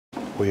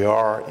We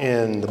are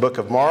in the book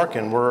of Mark,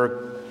 and we're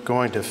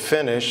going to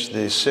finish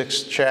the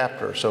 6th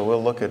chapter. So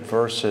we'll look at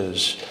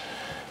verses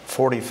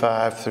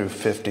 45 through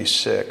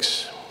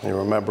 56. You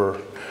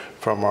remember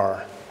from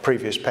our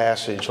previous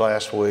passage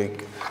last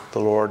week, the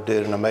Lord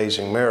did an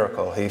amazing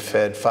miracle. He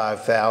fed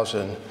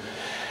 5,000,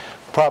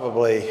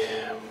 probably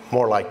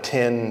more like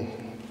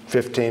 10,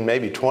 15,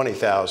 maybe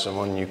 20,000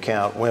 when you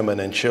count women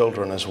and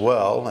children as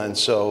well. And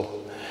so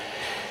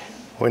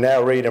we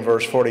now read in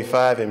verse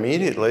 45,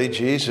 immediately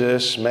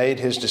Jesus made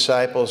his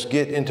disciples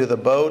get into the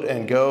boat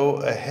and go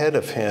ahead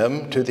of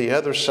him to the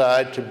other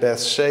side to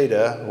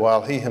Bethsaida,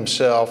 while he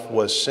himself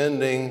was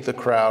sending the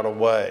crowd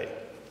away.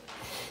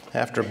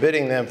 After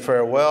bidding them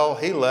farewell,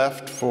 he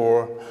left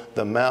for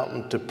the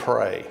mountain to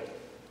pray.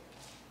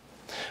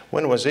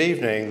 When it was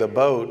evening, the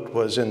boat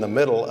was in the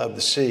middle of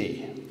the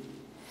sea,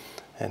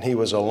 and he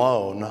was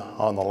alone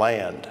on the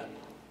land.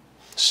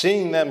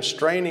 Seeing them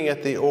straining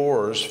at the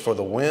oars, for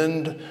the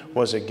wind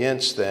was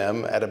against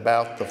them, at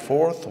about the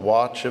 4th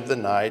watch of the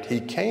night, he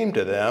came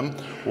to them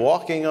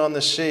walking on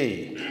the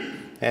sea,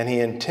 and he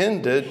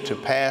intended to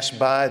pass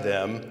by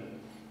them.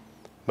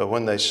 But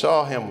when they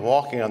saw him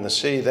walking on the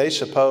sea, they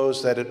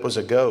supposed that it was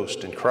a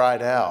ghost and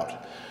cried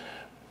out,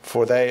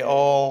 for they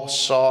all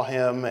saw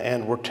him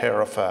and were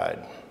terrified.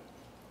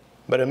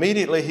 But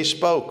immediately he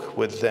spoke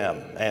with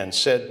them and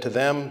said to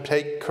them,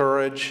 "Take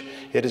courage,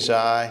 it is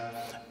I.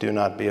 Do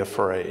not be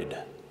afraid."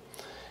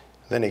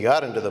 Then he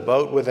got into the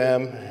boat with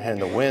them, and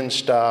the wind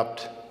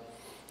stopped,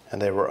 and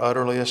they were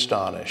utterly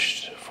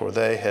astonished, for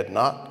they had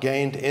not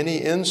gained any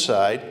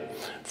insight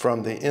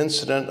from the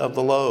incident of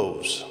the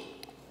loaves,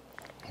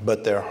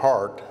 but their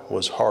heart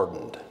was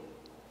hardened.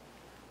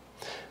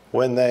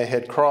 When they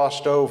had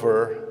crossed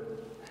over,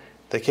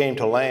 they came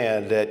to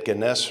land at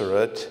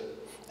Gennesaret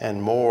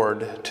and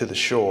moored to the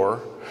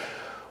shore.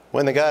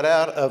 When they got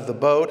out of the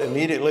boat,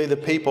 immediately the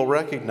people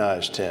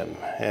recognized him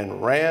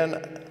and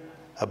ran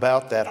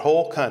about that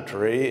whole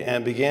country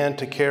and began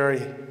to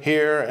carry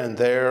here and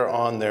there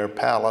on their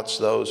pallets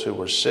those who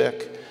were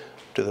sick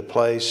to the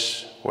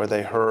place where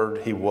they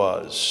heard he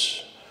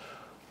was.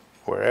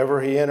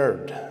 Wherever he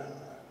entered,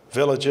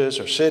 villages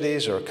or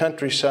cities or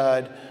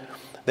countryside,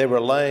 they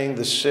were laying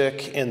the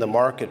sick in the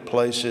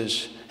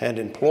marketplaces and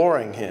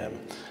imploring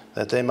him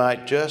that they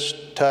might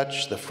just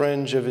touch the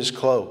fringe of his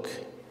cloak.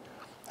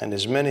 And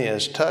as many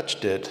as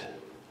touched it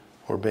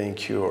were being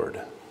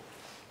cured.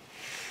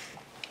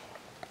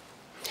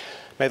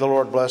 May the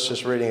Lord bless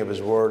this reading of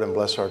his word and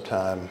bless our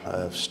time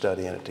of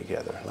studying it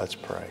together. Let's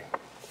pray.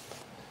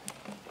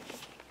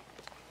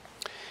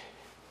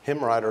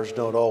 Hymn writers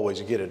don't always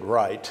get it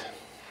right.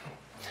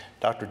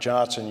 Dr.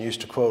 Johnson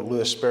used to quote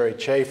Lewis Sperry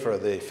Chafer,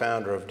 the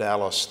founder of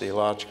Dallas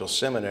Theological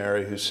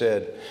Seminary, who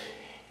said,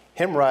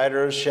 "Hymn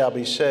writers shall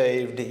be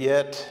saved,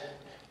 yet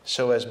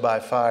so as by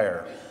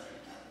fire."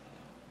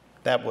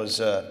 That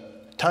was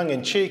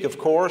tongue-in-cheek, of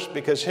course,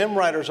 because hymn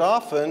writers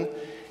often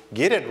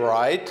get it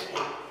right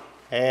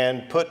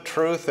and put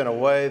truth in a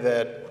way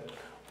that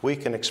we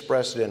can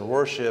express it in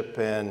worship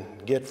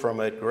and get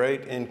from it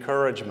great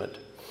encouragement.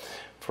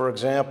 For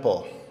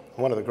example,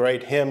 one of the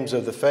great hymns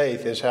of the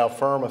faith is "How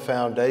Firm a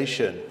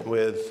Foundation,"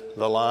 with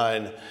the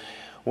line,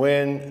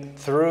 "When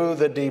through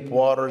the deep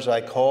waters I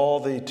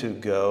call thee to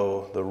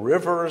go, the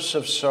rivers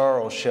of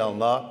sorrow shall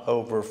not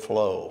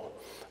overflow.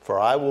 For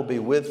I will be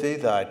with thee,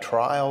 thy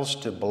trials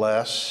to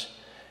bless,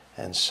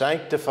 and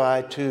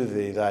sanctify to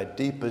thee thy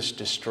deepest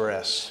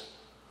distress.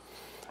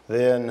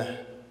 Then,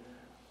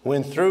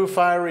 when through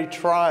fiery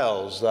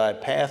trials thy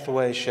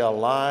pathway shall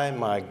lie,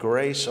 my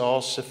grace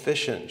all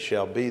sufficient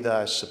shall be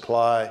thy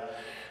supply.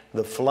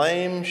 The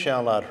flame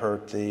shall not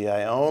hurt thee,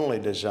 I only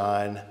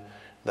design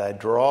thy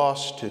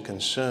dross to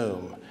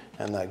consume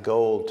and thy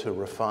gold to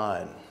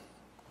refine."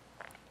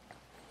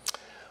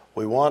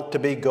 We want to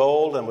be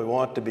gold and we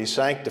want to be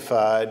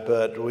sanctified,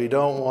 but we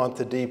don't want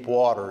the deep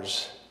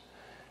waters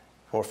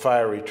or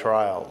fiery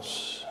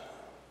trials.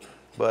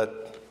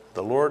 But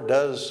the Lord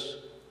does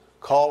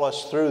call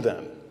us through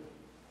them.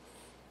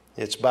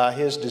 It's by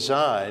his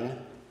design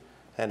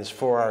and it's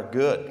for our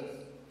good.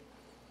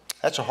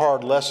 That's a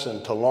hard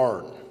lesson to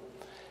learn.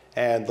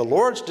 And the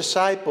Lord's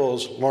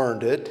disciples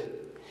learned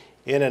it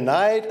in a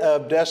night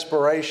of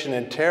desperation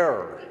and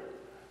terror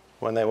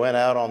when they went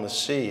out on the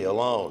sea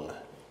alone.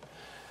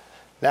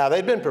 Now,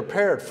 they'd been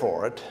prepared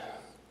for it.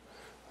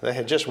 They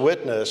had just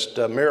witnessed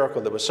a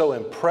miracle that was so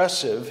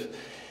impressive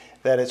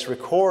that it's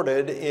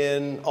recorded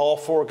in all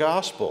 4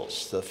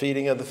 Gospels, the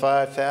feeding of the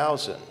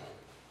 5,000,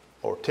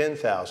 or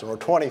 10,000, or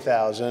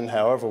 20,000,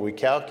 however we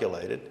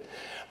calculate it.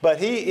 But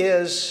he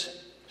is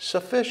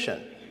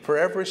sufficient for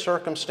every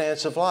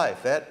circumstance of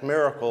life. That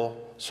miracle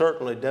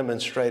certainly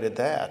demonstrated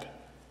that.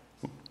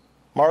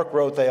 Mark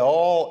wrote, "They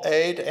all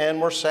ate and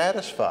were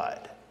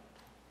satisfied."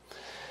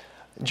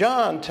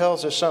 John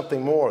tells us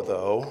something more,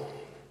 though.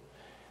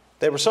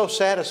 They were so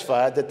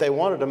satisfied that they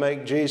wanted to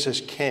make Jesus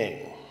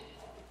king.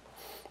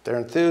 Their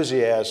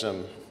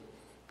enthusiasm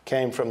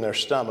came from their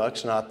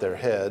stomachs, not their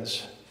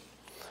heads.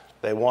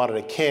 They wanted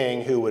a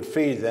king who would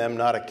feed them,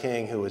 not a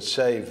king who would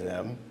save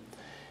them.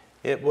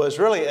 It was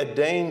really a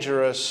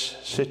dangerous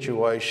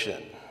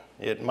situation.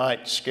 It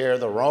might scare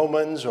the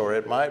Romans, or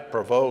it might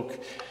provoke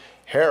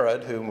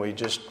Herod, whom we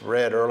just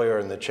read earlier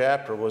in the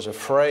chapter, was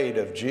afraid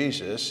of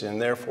Jesus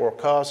and therefore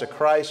cause a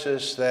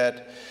crisis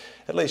that,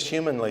 at least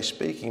humanly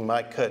speaking,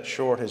 might cut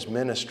short his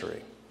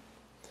ministry.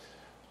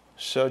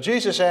 So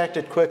Jesus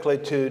acted quickly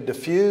to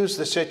diffuse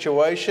the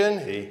situation.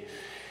 He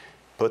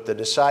put the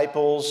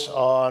disciples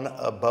on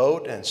a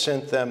boat and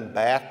sent them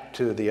back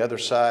to the other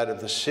side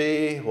of the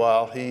sea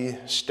while he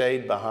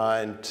stayed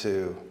behind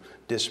to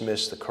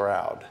dismiss the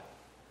crowd.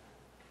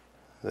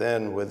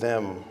 Then with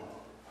them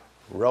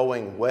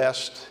rowing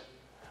west,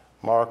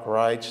 Mark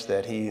writes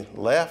that he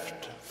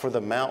left for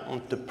the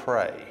mountain to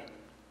pray.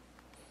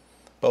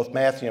 Both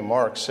Matthew and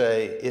Mark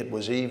say it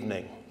was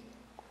evening.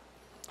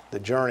 The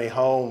journey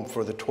home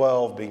for the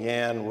 12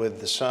 began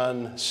with the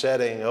sun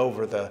setting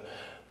over the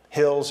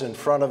hills in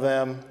front of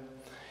them.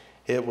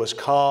 It was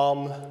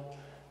calm,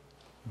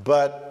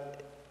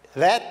 but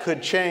that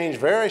could change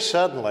very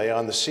suddenly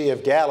on the Sea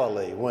of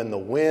Galilee when the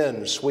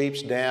wind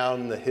sweeps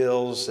down the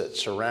hills that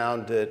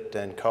surround it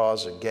and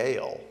cause a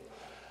gale.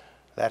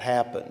 That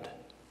happened.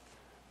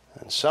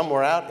 And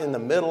somewhere out in the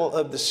middle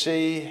of the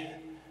sea,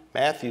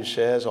 Matthew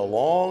says, a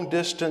long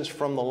distance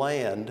from the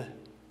land,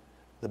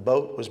 the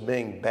boat was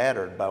being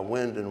battered by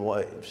wind and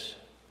waves.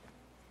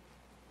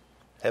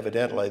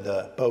 Evidently,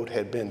 the boat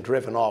had been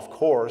driven off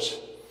course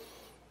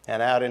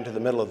and out into the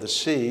middle of the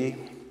sea,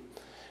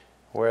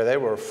 where they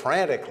were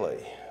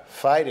frantically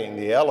fighting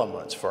the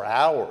elements for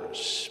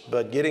hours,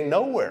 but getting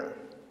nowhere,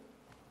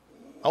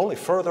 only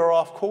further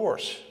off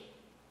course.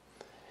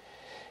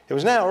 It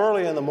was now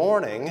early in the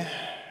morning.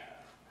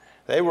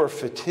 They were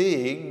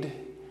fatigued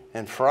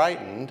and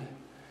frightened,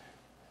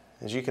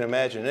 as you can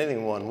imagine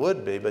anyone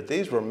would be, but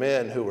these were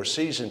men who were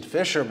seasoned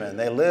fishermen.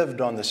 They lived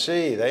on the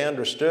sea. They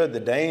understood the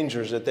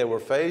dangers that they were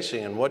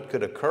facing and what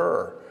could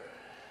occur.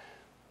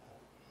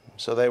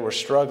 So they were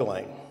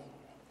struggling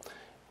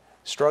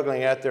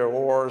at their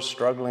oars,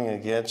 struggling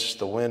against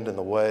the wind and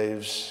the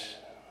waves.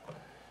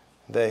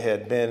 They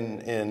had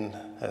been in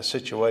a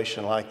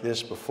situation like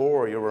this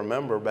before. You'll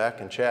remember back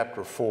in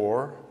chapter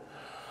 4.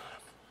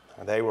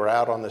 They were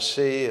out on the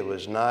sea. It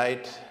was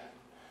night.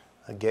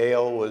 A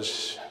gale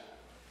was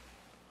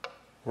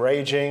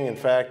raging. In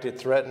fact, it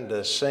threatened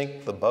to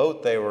sink the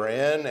boat they were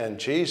in, and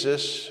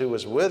Jesus, who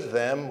was with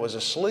them, was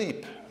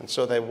asleep. And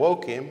so they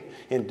woke him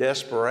in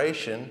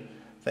desperation,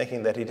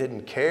 thinking that he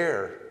didn't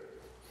care.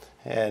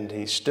 And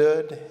he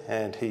stood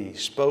and he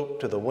spoke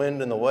to the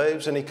wind and the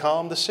waves, and he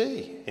calmed the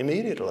sea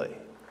immediately.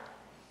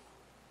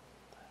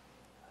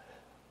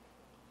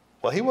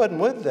 Well, he wasn't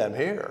with them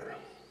here.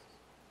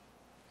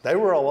 They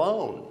were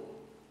alone.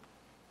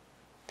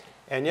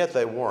 And yet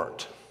they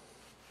weren't.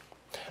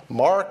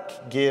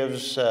 Mark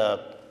gives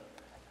a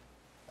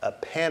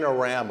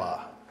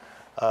panorama,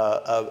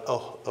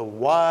 a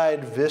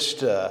wide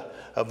vista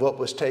of what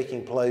was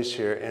taking place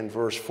here in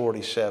verse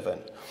 47.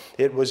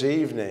 It was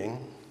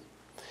evening.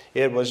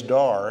 It was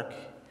dark.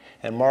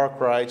 And Mark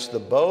writes, the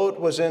boat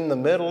was in the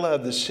middle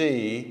of the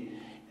sea,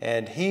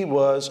 and he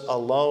was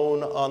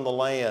alone on the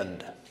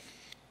land.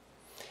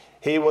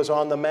 He was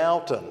on the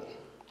mountain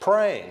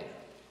praying.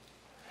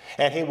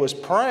 And he was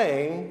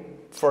praying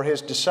for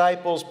his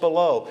disciples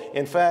below.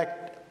 In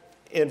fact,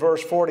 in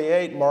verse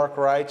 48, Mark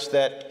writes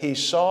that he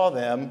saw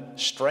them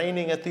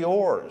straining at the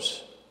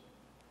oars.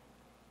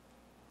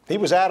 He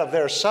was out of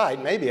their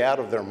sight, maybe out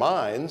of their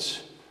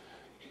minds.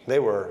 They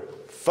were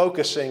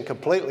focusing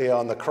completely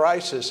on the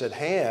crisis at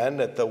hand,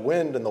 at the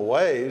wind and the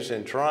waves,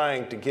 and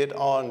trying to get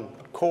on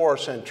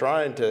course and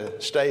trying to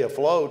stay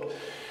afloat.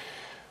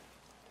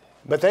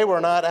 But they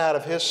were not out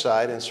of his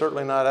sight, and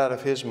certainly not out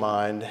of his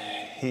mind.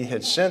 He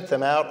had sent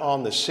them out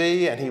on the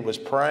sea, and he was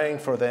praying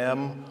for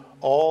them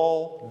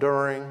all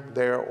during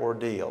their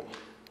ordeal.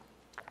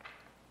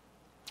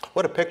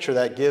 What a picture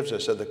that gives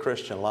us of the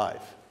Christian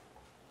life.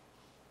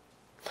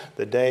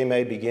 The day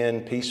may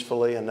begin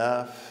peacefully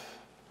enough,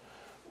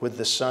 with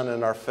the sun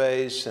in our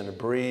face and a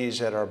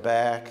breeze at our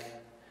back,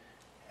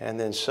 and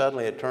then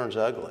suddenly it turns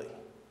ugly.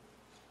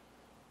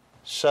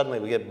 Suddenly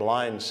we get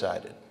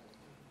blindsided.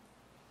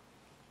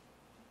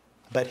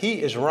 But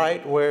he is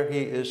right where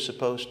he is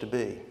supposed to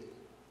be.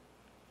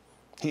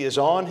 He is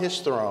on his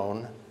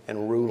throne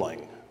and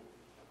ruling.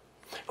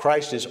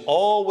 Christ is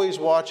always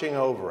watching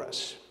over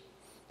us.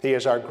 He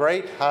is our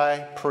great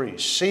high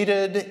priest,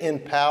 seated in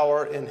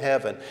power in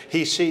heaven.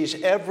 He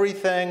sees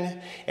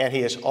everything, and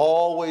he is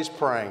always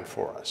praying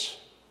for us.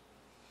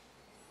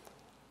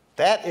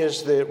 That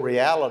is the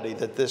reality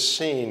that this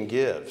scene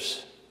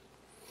gives.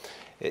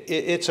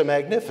 It's a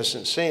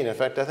magnificent scene. In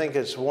fact, I think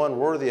it's one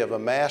worthy of a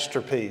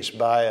masterpiece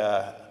by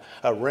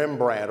a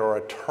Rembrandt or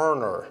a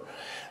Turner.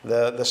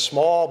 The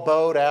small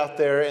boat out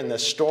there in the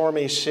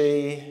stormy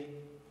sea,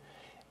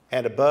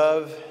 and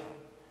above,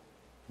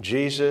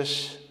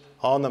 Jesus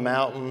on the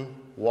mountain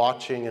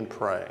watching and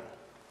praying.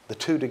 The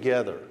two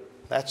together.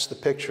 That's the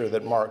picture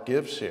that Mark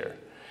gives here.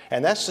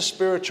 And that's the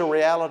spiritual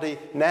reality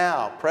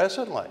now,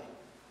 presently.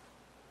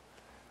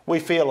 We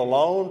feel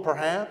alone,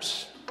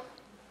 perhaps,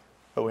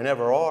 but we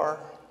never are.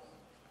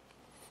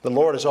 The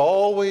Lord is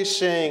always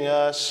seeing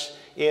us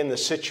in the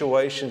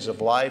situations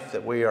of life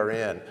that we are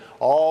in,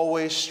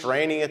 always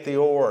straining at the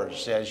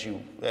oars, as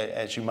you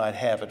might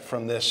have it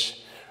from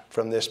this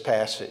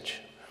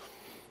passage.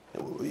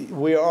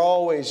 We are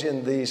always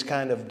in these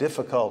kind of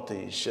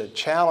difficulties,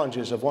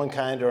 challenges of one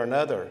kind or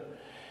another.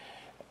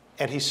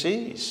 And He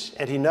sees,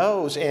 and He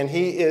knows, and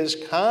He is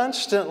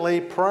constantly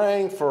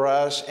praying for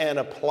us and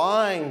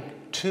applying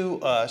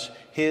to us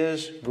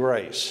His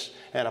grace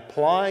and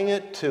applying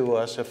it to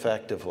us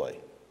effectively.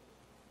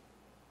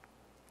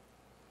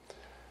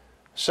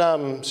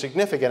 Some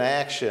significant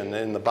action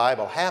in the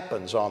Bible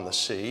happens on the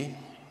sea.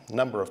 A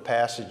number of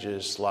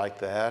passages like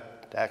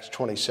that. Acts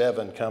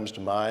 27 comes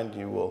to mind.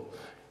 You will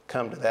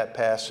come to that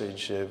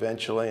passage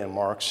eventually in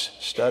Mark's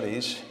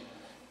studies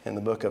in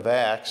the book of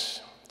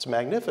Acts. It's a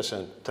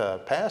magnificent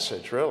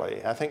passage,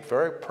 really. I think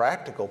very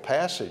practical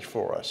passage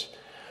for us.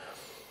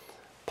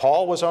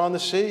 Paul was on the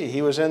sea.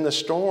 He was in the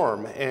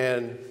storm,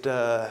 and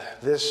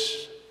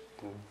this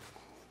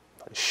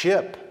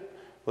ship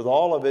with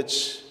all of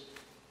its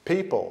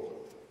people,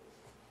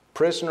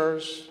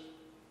 prisoners,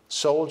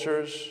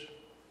 soldiers,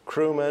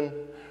 crewmen,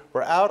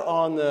 were out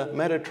on the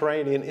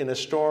Mediterranean in a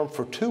storm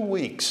for 2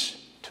 weeks.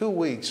 2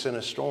 weeks in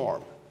a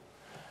storm.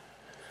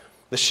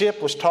 The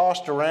ship was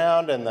tossed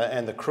around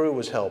and the crew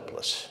was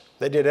helpless.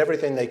 They did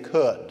everything they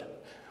could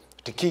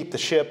to keep the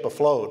ship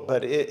afloat,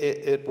 but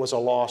it was a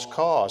lost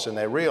cause, and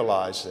they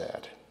realized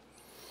that.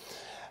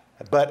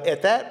 But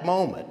at that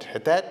moment,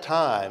 at that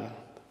time,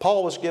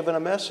 Paul was given a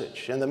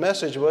message, and the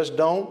message was,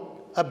 don't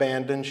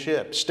abandon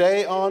ship.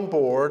 Stay on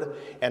board,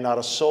 and not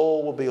a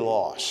soul will be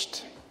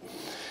lost.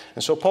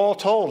 And so Paul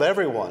told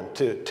everyone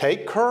to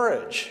take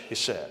courage, he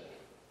said.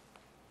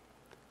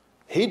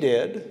 He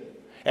did.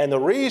 And the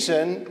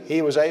reason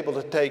he was able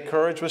to take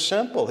courage was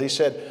simple. He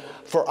said,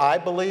 for I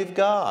believe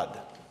God,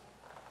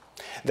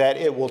 that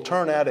it will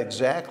turn out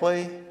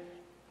exactly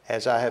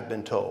as I have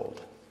been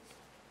told.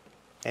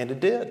 And it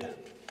did.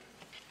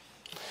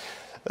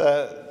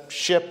 The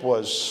ship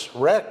was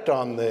wrecked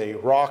on the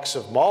rocks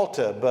of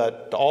Malta,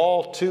 but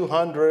all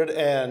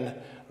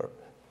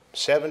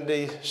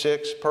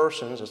 276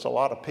 persons, it's a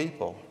lot of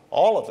people,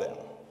 all of them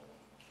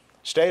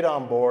stayed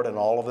on board, and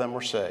all of them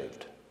were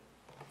saved.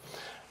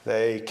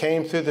 They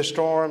came through the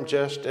storm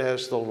just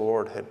as the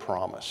Lord had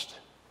promised.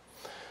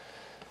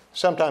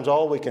 Sometimes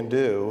all we can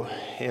do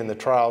in the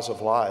trials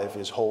of life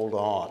is hold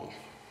on.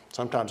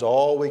 Sometimes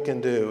all we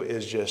can do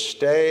is just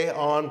stay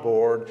on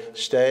board,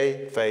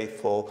 stay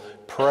faithful,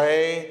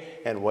 pray,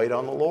 and wait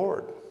on the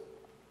Lord.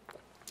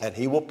 And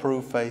He will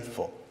prove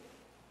faithful.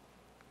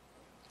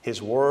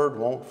 His word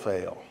won't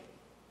fail.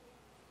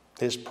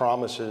 His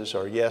promises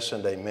are yes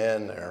and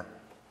amen. They're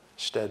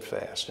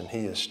steadfast, and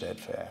He is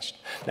steadfast.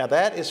 Now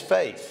that is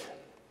faith.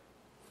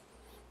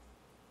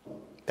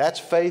 That's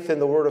faith in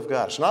the Word of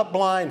God. It's not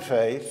blind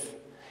faith.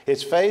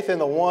 It's faith in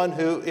the one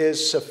who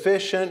is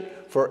sufficient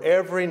for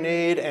every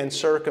need and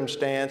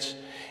circumstance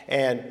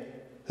and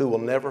who will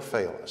never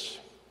fail us.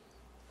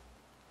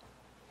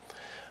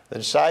 The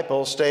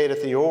disciples stayed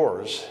at the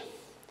oars,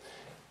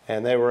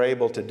 and they were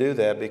able to do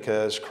that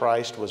because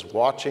Christ was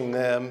watching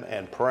them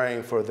and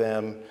praying for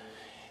them,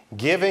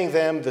 giving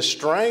them the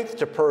strength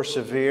to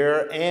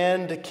persevere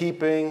and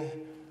keeping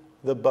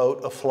the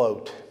boat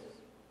afloat.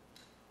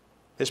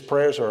 His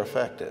prayers are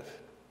effective.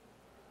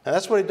 And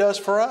that's what He does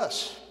for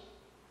us.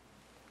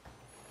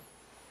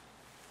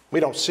 We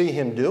don't see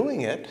Him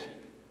doing it.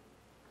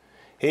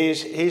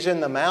 He's in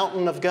the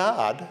mountain of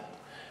God,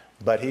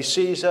 but He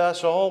sees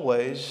us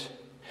always.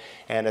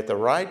 And at the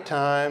right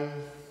time,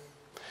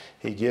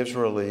 He gives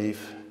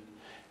relief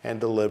and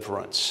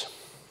deliverance.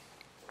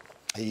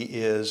 He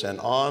is an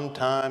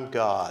on-time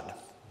God.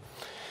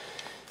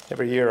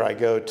 Every year I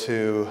go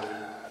to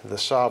the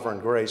Sovereign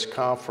Grace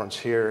Conference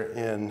here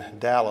in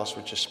Dallas,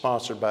 which is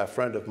sponsored by a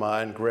friend of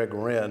mine, Greg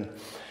Wren.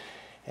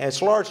 And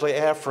it's largely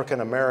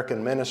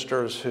African-American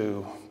ministers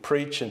who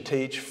preach and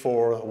teach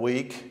for a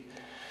week.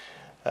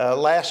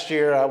 Last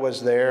year I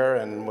was there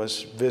and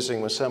was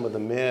visiting with some of the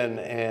men,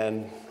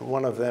 and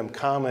one of them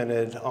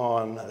commented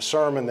on a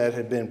sermon that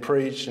had been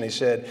preached, and he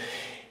said,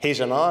 He's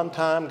an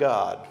on-time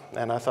God.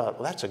 And I thought,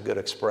 well, that's a good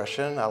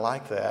expression. I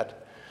like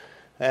that.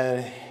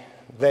 And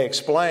they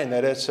explained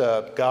that it's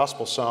a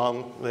gospel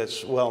song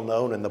that's well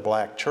known in the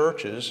black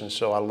churches, and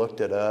so I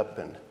looked it up,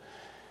 and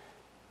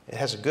it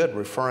has a good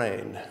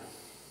refrain.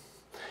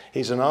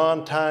 He's an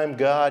on-time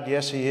God.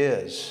 Yes, He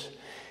is.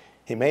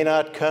 He may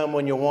not come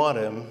when you want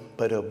Him,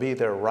 but He'll be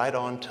there right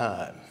on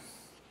time.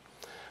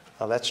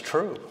 Well, that's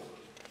true.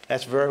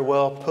 That's very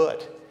well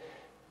put.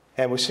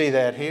 And we see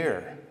that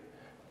here.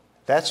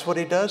 That's what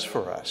He does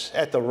for us.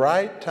 At the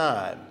right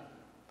time,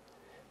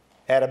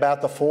 at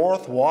about the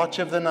 4th watch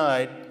of the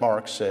night,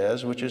 Mark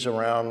says, which is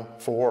around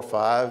 4 or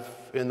 5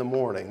 in the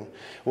morning,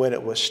 when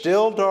it was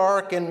still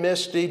dark and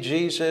misty,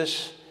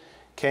 Jesus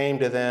came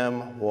to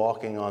them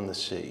walking on the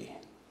sea.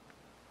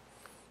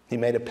 He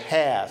made a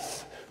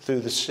path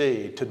through the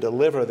sea to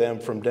deliver them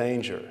from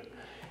danger.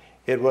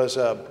 It was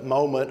a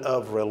moment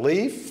of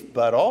relief,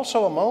 but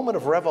also a moment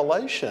of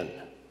revelation.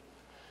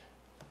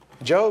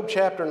 Job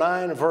chapter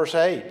 9 verse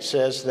 8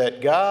 says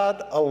that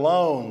God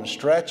alone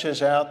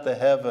stretches out the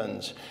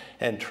heavens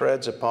and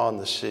treads upon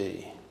the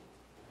sea.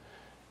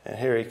 And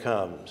here he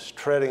comes,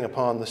 treading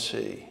upon the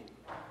sea.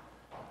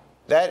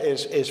 That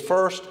is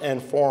first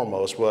and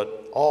foremost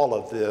what all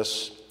of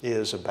this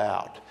is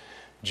about.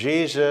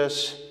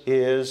 Jesus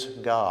is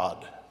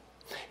God.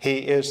 He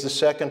is the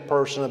second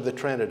person of the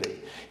Trinity.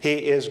 He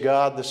is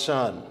God the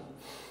Son.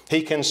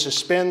 He can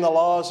suspend the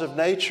laws of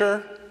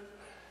nature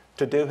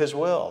to do His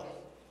will.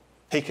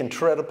 He can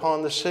tread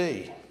upon the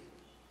sea.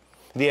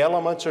 The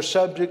elements are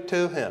subject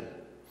to Him.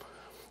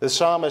 The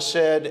psalmist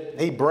said,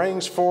 He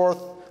brings forth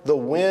the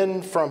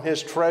wind from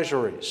His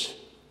treasuries.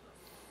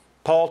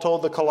 Paul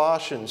told the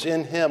Colossians,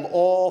 in Him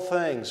all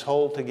things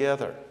hold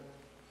together.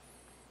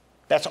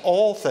 That's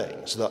all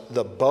things.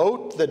 The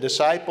boat the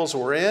disciples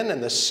were in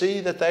and the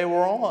sea that they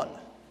were on.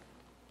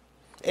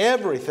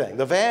 Everything,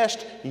 the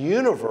vast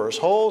universe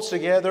holds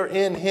together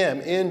in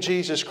Him, in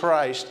Jesus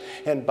Christ,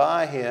 and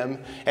by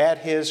Him at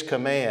His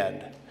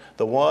command.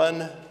 The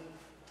one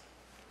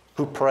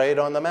who prayed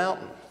on the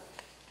mountain.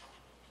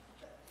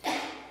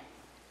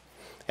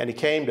 And He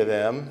came to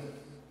them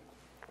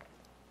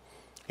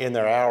in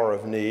their hour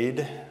of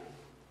need,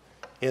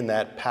 in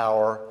that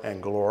power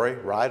and glory,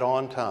 right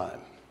on time.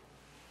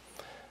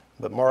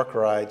 But Mark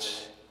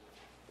writes,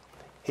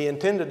 He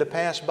intended to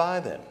pass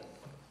by them.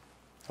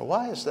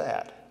 Why is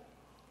that?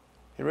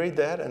 You read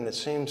that and it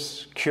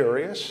seems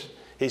curious.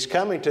 He's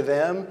coming to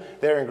them,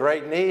 they're in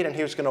great need, and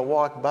He was going to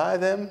walk by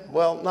them.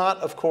 Well, not,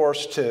 of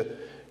course, to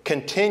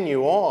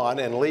continue on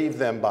and leave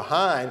them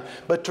behind,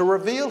 but to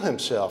reveal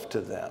Himself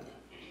to them.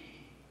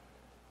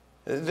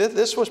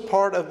 This was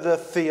part of the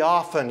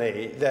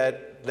theophany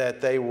that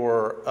they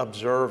were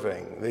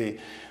observing,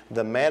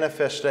 the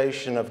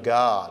manifestation of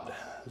God,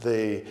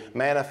 the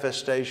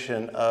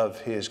manifestation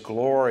of His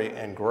glory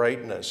and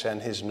greatness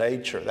and His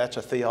nature. That's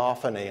a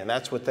theophany, and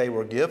that's what they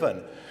were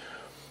given.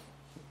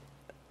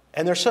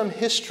 And there's some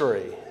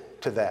history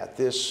to that,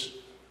 this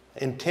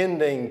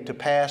intending to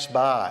pass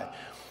by.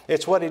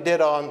 It's what He did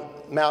on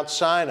Mount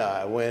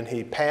Sinai when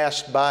He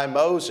passed by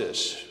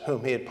Moses,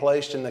 whom He had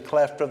placed in the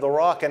cleft of the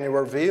rock, and He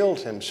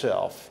revealed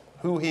Himself,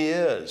 who He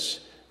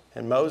is.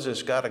 And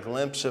Moses got a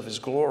glimpse of His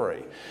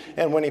glory.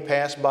 And when He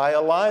passed by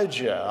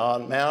Elijah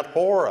on Mount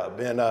Horeb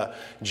in a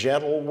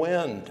gentle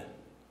wind.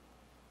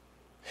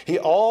 He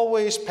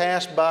always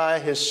passed by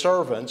His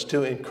servants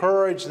to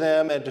encourage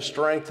them and to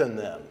strengthen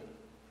them.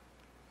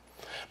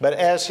 But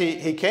as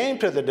he came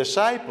to the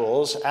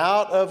disciples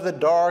out of the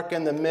dark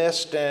and the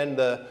mist and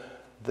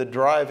the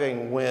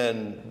driving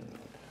wind,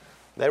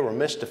 they were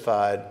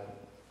mystified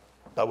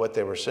by what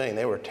they were seeing.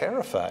 They were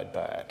terrified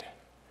by it.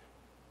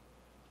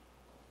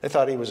 They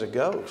thought He was a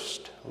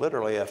ghost,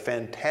 literally a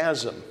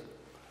phantasm.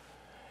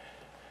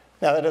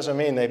 Now, that doesn't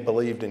mean they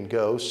believed in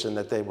ghosts and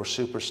that they were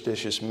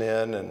superstitious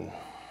men and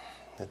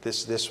that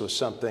this was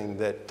something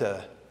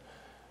that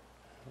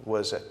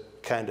was a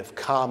kind of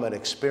common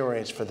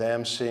experience for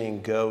them,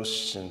 seeing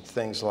ghosts and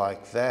things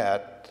like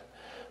that.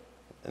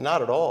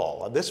 Not at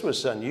all. This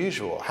was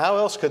unusual. How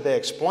else could they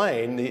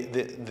explain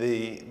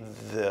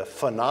the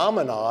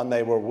phenomenon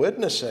they were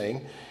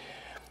witnessing?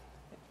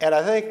 And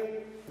I think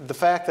the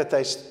fact that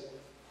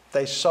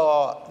they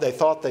thought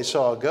they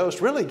saw a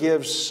ghost really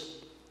gives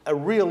a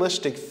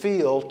realistic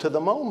feel to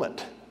the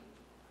moment.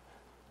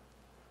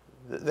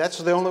 That's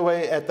the only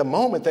way at the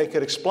moment they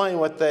could explain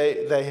what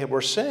they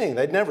were seeing.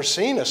 They'd never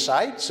seen a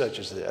sight such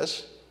as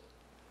this.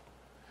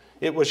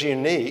 It was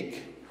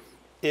unique.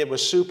 It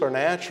was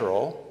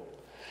supernatural.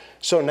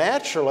 So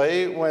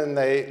naturally, when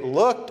they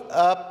looked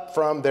up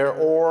from their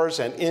oars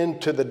and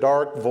into the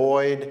dark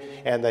void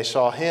and they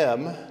saw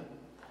Him,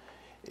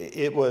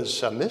 it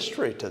was a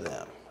mystery to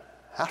them.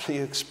 How do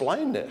you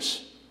explain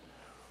this?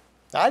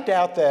 I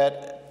doubt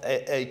that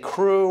a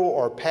crew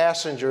or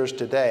passengers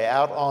today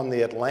out on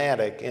the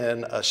Atlantic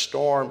in a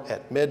storm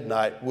at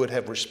midnight would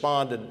have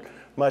responded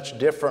much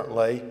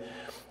differently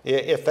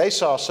if they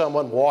saw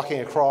someone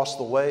walking across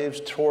the waves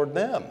toward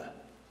them.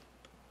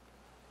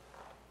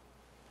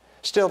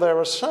 Still, there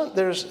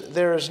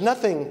was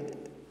nothing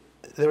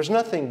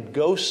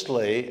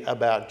ghostly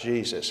about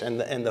Jesus.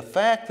 And the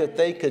fact that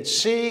they could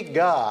see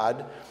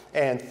God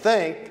and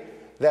think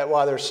that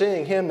while they're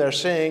seeing Him, they're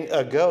seeing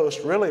a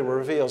ghost really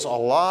reveals a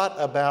lot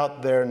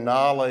about their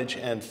knowledge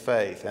and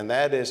faith. And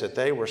that is that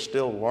they were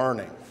still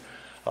learning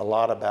a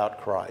lot about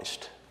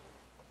Christ.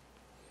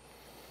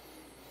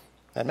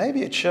 And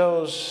maybe it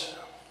shows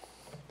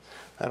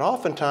that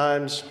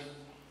oftentimes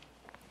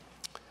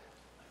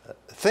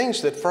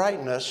things that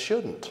frighten us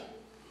shouldn't.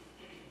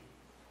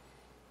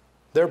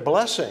 They're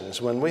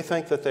blessings when we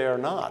think that they are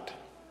not.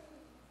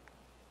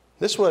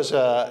 This was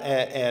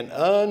an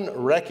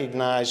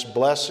unrecognized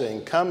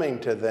blessing coming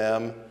to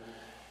them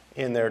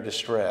in their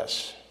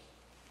distress.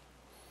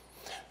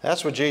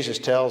 That's what Jesus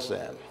tells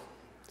them.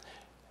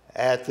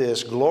 At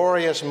this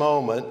glorious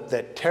moment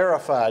that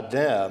terrified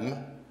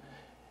them,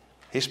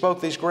 He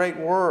spoke these great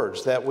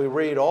words that we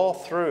read all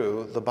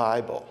through the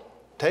Bible.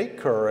 Take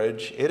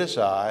courage, it is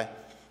I,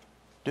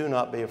 do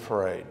not be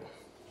afraid.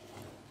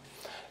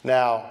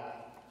 Now,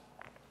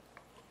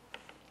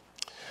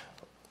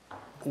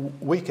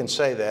 we can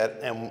say that,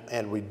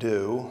 and we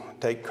do.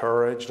 Take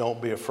courage,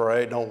 don't be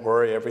afraid, don't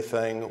worry,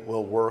 everything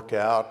will work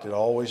out. It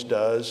always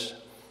does.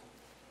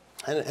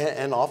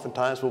 And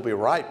oftentimes we'll be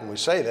right when we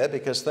say that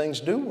because things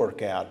do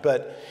work out.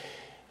 But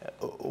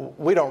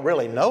we don't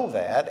really know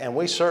that, and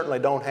we certainly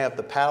don't have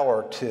the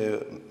power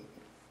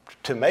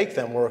to make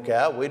them work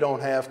out. We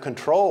don't have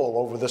control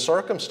over the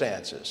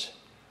circumstances.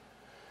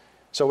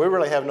 So we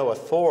really have no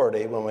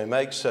authority when we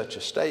make such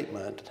a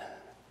statement,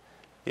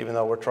 even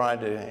though we're trying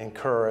to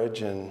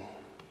encourage and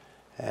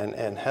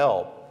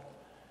help.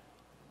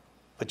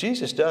 But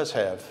Jesus does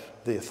have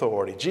the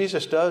authority.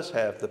 Jesus does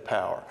have the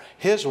power.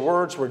 His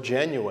words were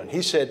genuine.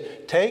 He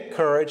said, "Take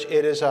courage,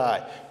 it is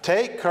I."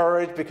 Take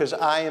courage because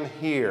I am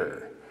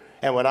here.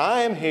 And when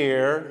I am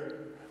here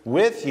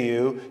with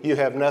you, you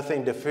have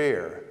nothing to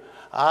fear.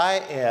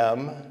 I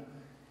am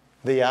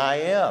the I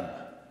am.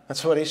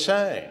 That's what he's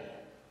saying.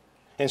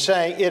 In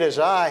saying, "It is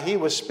I," he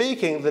was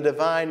speaking the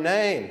divine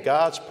name,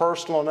 God's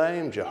personal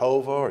name,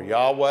 Jehovah or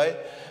Yahweh,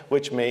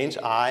 which means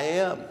I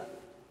am.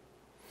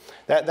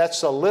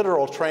 That's the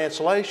literal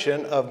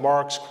translation of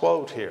Mark's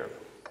quote here.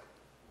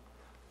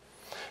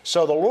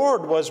 So the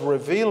Lord was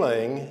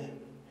revealing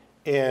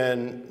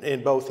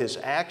in both his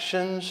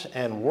actions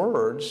and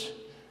words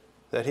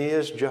that he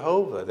is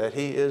Jehovah, that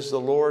he is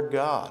the Lord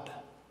God.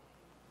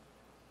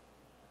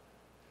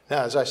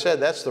 Now, as I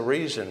said, that's the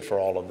reason for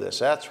all of this.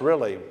 That's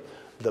really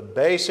the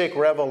basic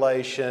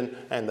revelation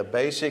and the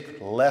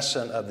basic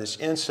lesson of this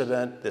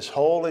incident, this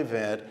whole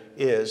event,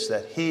 is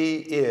that he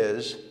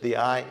is the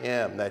I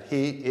am, that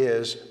he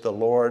is the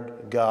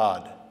Lord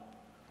God.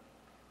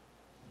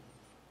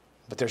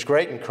 But there's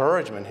great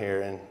encouragement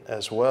here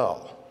as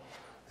well.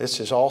 This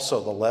is also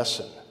the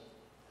lesson.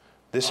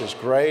 This is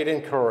great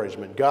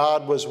encouragement.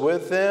 God was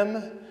with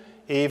them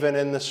even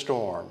in the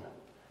storm,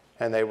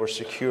 and they were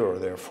secure,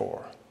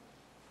 therefore.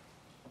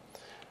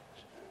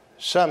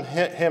 Some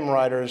hymn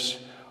writers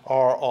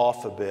are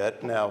off a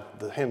bit. Now,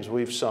 the hymns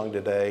we've sung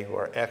today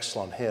were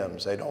excellent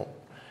hymns.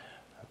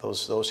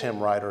 Those hymn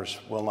writers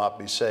will not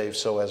be saved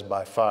so as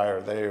by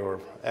fire. They were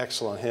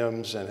excellent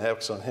hymns and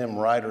excellent hymn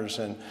writers.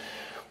 And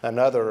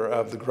another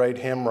of the great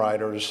hymn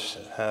writers,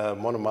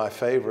 one of my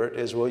favorite,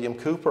 is William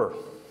Cowper.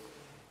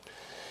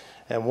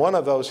 And one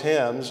of those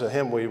hymns, a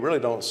hymn we really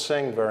don't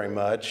sing very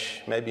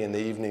much, maybe in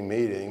the evening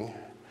meeting,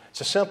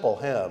 it's a simple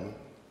hymn,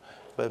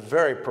 but a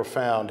very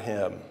profound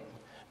hymn.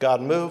 God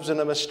moves in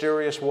a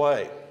mysterious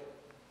way.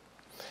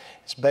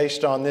 It's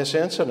based on this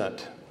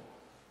incident.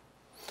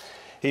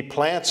 He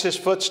plants his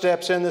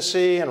footsteps in the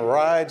sea and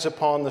rides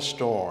upon the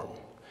storm.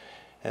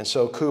 And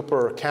so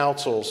Cowper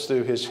counsels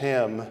through his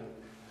hymn,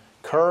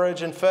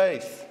 courage and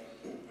faith.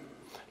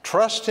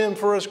 Trust him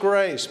for his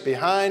grace.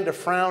 Behind a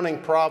frowning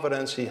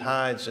providence, he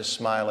hides his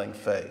smiling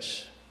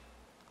face.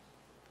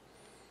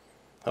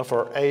 Now,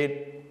 for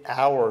 8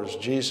 hours,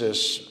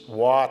 Jesus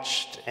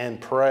watched and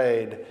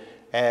prayed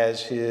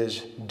as his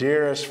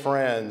dearest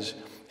friends,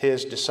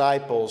 his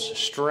disciples,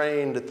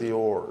 strained at the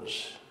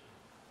oars.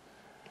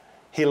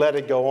 He let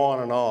it go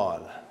on and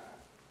on.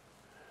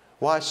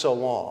 Why so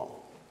long?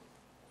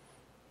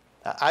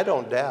 I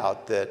don't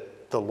doubt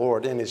that the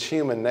Lord, in his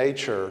human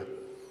nature,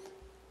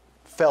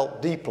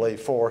 felt deeply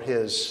for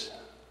his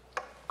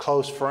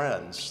close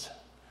friends,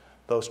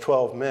 those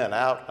 12 men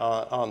out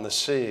on the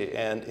sea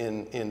and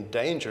in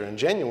danger, in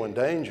genuine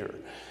danger.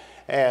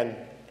 And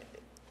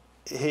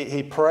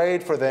he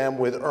prayed for them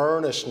with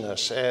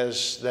earnestness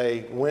as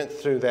they went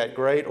through that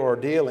great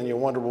ordeal, and you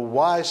wonder, well,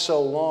 why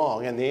so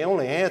long? And the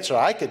only answer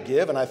I could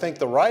give, and I think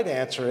the right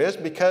answer is,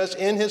 because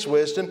in his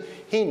wisdom,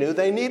 he knew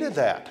they needed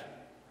that.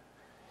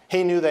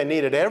 He knew they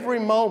needed every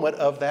moment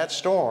of that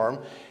storm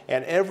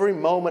and every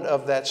moment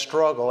of that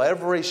struggle.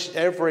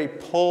 Every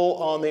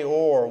pull on the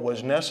oar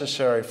was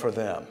necessary for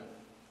them.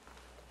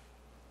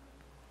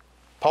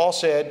 Paul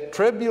said,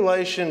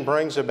 tribulation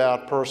brings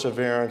about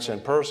perseverance,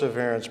 and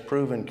perseverance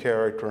proven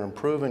character, and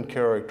proven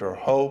character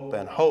hope,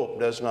 and hope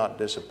does not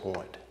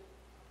disappoint.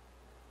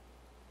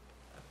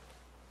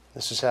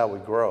 This is how we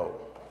grow.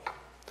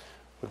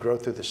 We grow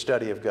through the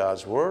study of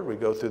God's Word. We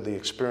go through the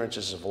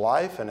experiences of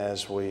life, and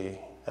as we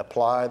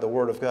apply the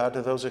Word of God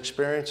to those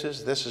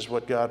experiences, this is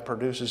what God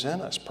produces in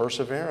us,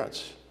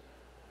 perseverance,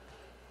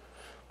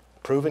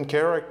 proven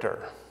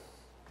character,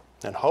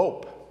 and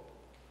hope.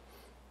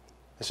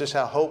 This is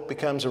how hope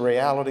becomes a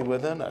reality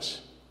within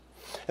us.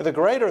 And the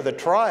greater the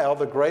trial,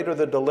 the greater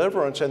the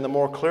deliverance, and the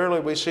more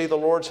clearly we see the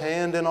Lord's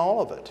hand in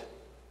all of it.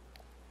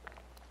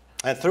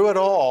 And through it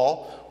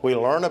all, we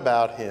learn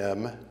about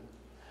him,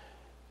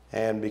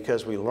 and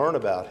because we learn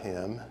about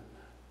him,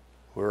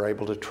 we're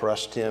able to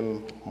trust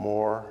him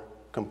more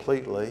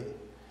completely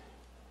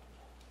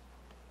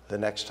the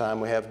next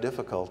time we have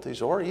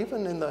difficulties, or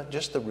even in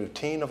just the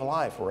routine of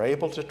life. We're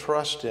able to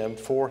trust him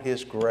for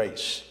his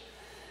grace.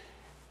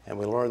 And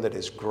we learn that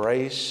his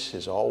grace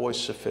is always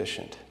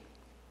sufficient.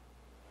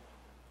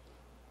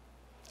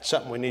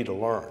 Something we need to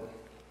learn.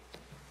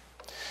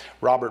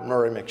 Robert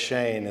Murray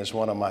McCheyne is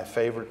one of my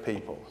favorite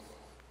people.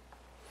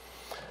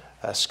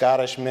 A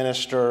Scottish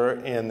minister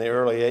in the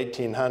early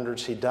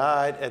 1800s. He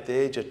died at the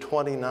age of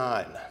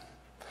 29.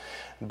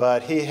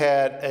 But he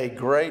had a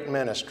great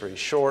ministry,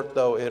 short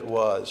though it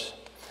was.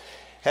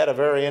 Had a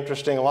very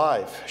interesting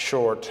life,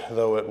 short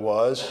though it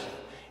was.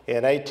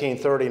 In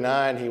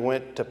 1839, he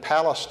went to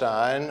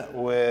Palestine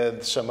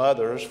with some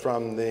others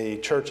from the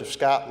Church of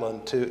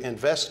Scotland to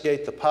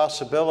investigate the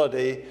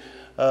possibility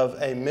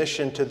of a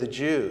mission to the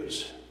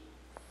Jews.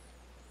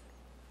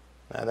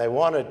 And they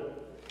wanted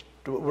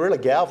to really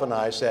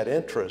galvanize that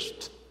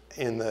interest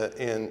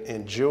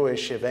in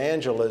Jewish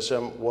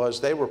evangelism. Was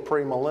they were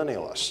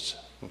premillennialists.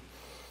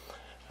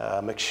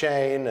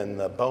 McShane and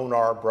the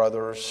Bonar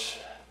brothers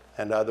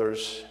and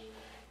others.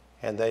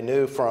 And they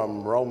knew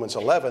from Romans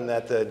 11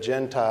 that the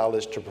Gentile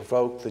is to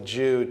provoke the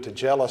Jew to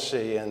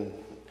jealousy, and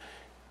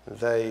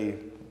they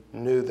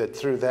knew that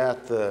through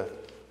that the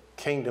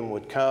kingdom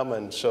would come,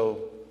 and so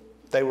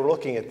they were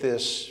looking at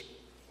this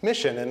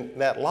mission in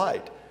that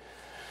light.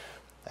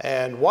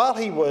 And while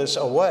he was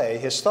away,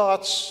 his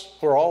thoughts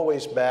were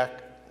always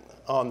back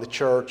on the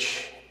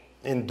church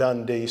in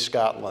Dundee,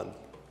 Scotland.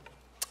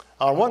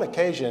 On one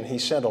occasion, he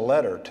sent a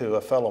letter to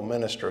a fellow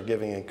minister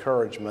giving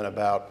encouragement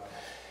about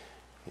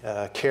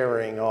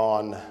carrying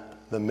on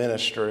the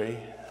ministry,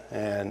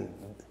 and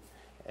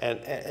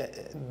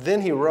then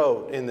he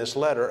wrote in this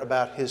letter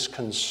about his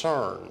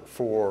concern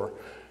for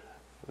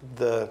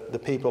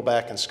the people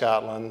back in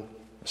Scotland,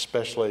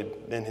 especially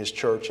in his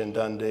church in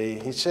Dundee.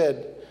 He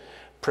said,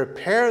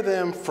 "Prepare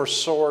them for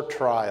sore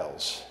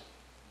trials.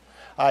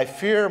 I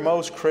fear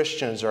most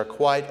Christians are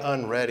quite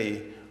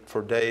unready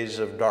for days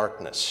of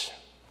darkness."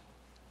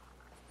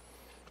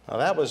 Now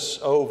that was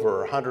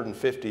over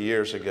 150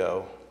 years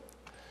ago,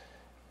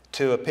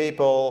 to a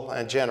people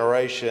and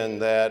generation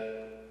that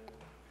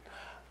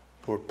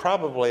were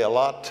probably a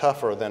lot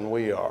tougher than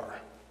we are,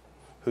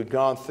 who'd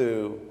gone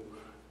through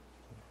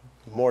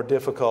more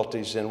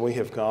difficulties than we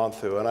have gone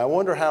through. And I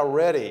wonder how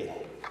ready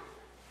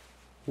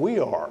we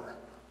are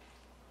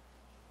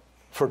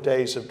for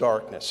days of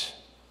darkness.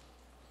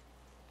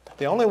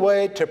 The only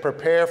way to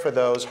prepare for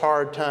those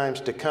hard times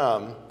to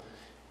come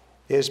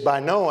is by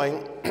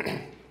knowing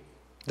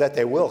that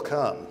they will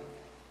come,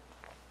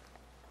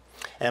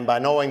 and by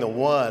knowing the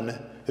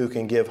one who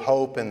can give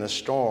hope in the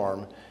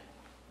storm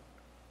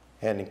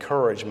and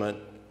encouragement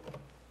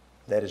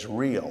that is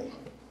real.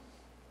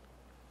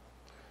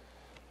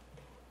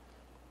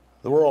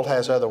 The world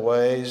has other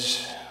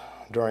ways.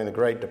 During the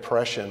Great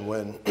Depression,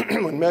 when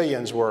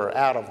millions were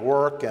out of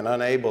work and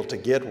unable to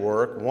get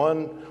work,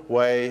 one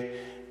way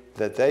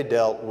that they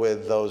dealt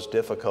with those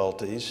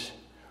difficulties,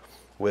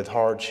 with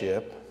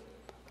hardship,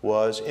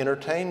 was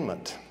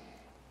entertainment.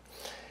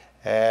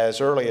 As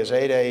early as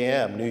 8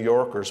 a.m., New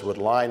Yorkers would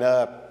line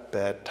up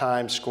at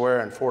Times Square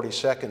and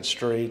 42nd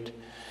Street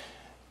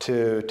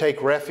to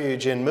take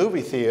refuge in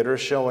movie theaters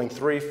showing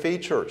 3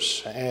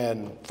 features.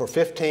 And for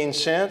 15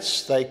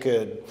 cents, they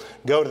could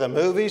go to the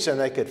movies and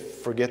they could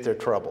forget their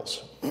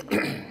troubles.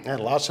 And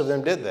lots of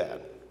them did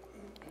that.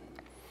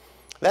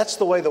 That's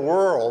the way the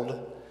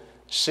world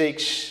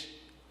seeks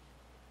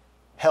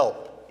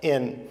help,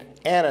 in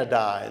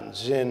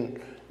anodynes,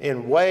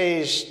 in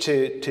ways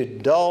to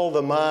dull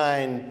the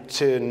mind,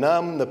 to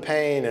numb the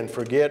pain and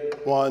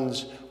forget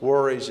one's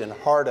worries and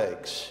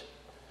heartaches.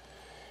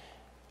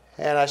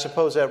 And I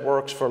suppose that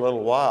works for a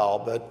little while,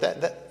 but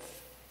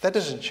that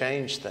doesn't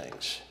change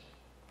things.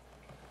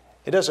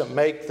 It doesn't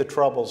make the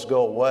troubles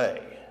go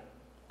away.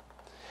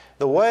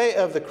 The way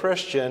of the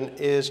Christian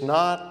is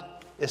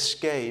not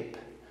escape,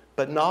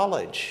 but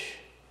knowledge.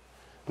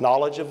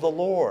 Knowledge of the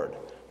Lord,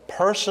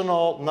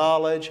 personal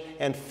knowledge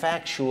and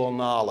factual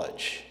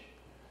knowledge.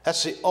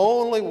 That's the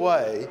only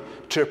way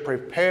to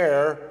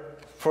prepare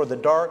for the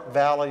dark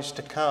valleys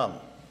to come.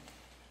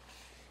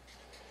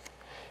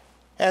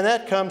 And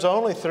that comes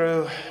only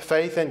through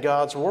faith in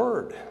God's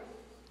Word.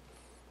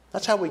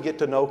 That's how we get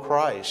to know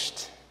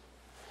Christ.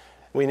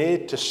 We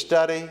need to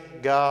study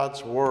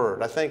God's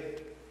Word. I think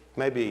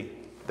maybe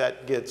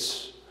that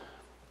gets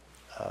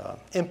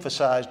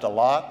emphasized a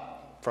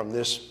lot from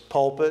this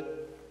pulpit,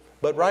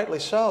 but rightly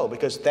so,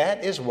 because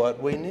that is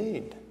what we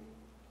need.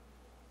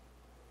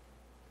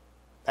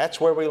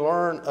 That's where we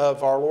learn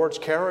of our Lord's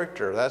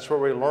character. That's where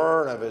we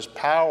learn of His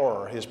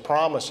power, His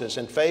promises,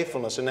 and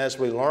faithfulness. And as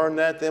we learn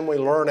that, then we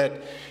learn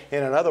it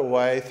in another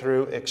way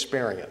through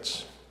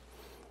experience.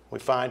 We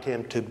find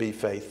Him to be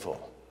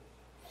faithful.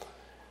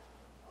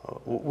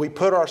 We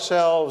put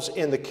ourselves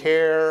in the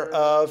care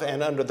of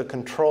and under the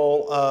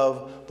control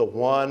of the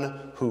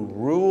one who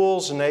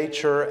rules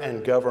nature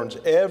and governs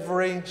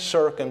every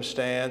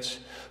circumstance,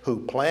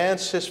 who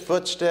plants His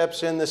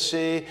footsteps in the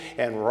sea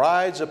and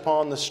rides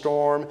upon the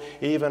storm,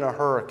 even a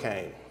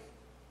hurricane.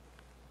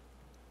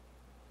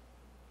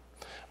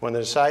 When the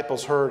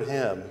disciples heard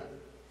Him,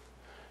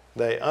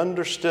 they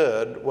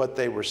understood what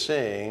they were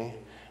seeing,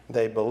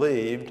 they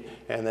believed,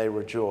 and they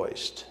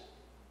rejoiced.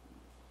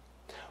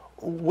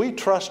 We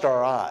trust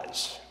our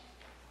eyes,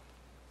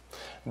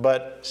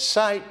 but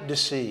sight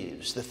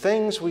deceives. The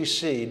things we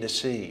see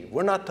deceive.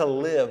 We're not to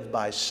live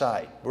by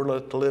sight. We're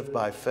to live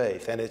by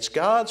faith. And it's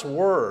God's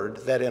Word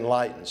that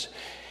enlightens.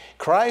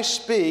 Christ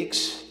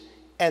speaks,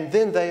 and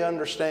then they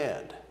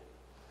understand.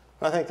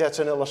 I think that's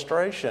an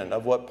illustration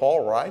of what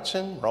Paul writes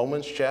in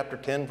Romans chapter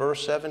 10,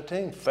 verse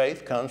 17.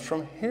 Faith comes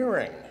from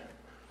hearing,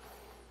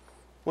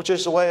 which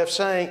is the way of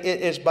saying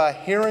it is by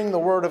hearing the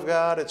Word of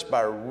God, it's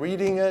by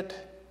reading it,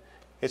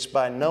 it's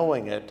by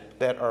knowing it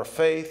that our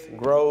faith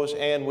grows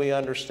and we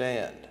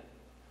understand.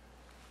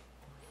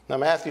 Now,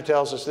 Matthew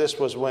tells us this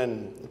was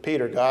when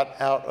Peter got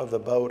out of the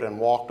boat and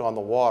walked on the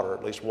water,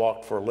 at least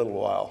walked for a little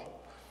while.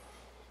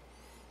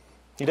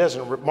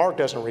 Mark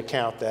doesn't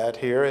recount that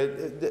here.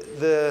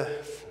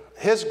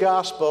 His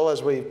gospel,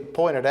 as we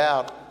pointed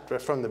out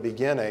from the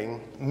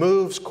beginning,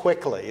 moves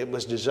quickly. It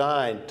was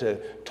designed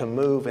to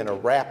move in a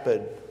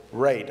rapid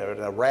rate, at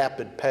a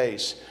rapid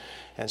pace.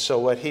 And so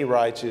what he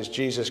writes is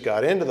Jesus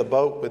got into the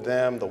boat with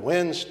them, the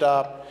wind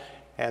stopped,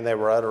 and they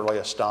were utterly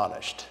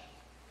astonished.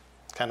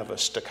 Kind of a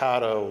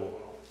staccato,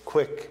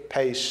 quick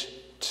pace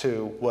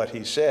to what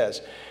he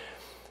says.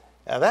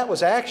 Now that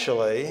was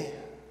actually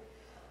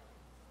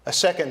a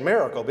second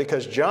miracle,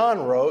 because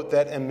John wrote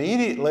that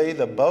immediately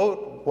the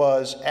boat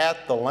was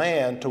at the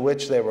land to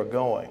which they were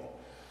going.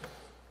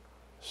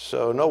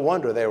 So no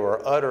wonder they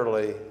were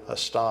utterly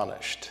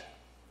astonished.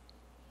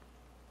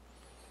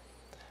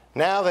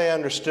 Now they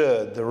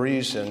understood the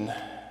reason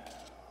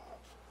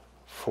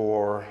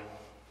for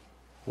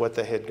what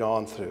they had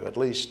gone through. At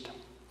least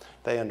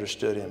they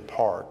understood in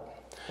part.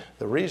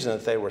 The reason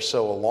that they were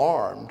so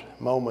alarmed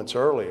moments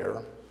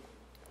earlier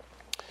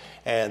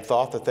and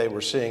thought that they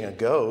were seeing a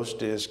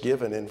ghost is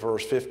given in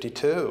verse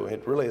 52.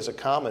 It really is a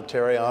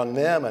commentary on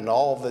them and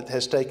all that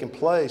has taken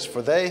place.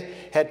 For they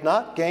had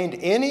not gained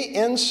any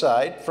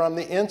insight from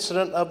the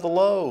incident of the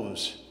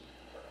loaves,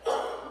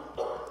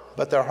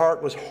 but their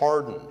heart was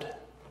hardened.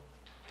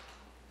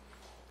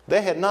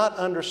 They had not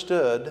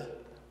understood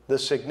the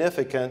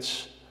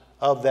significance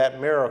of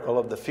that miracle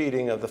of the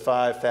feeding of the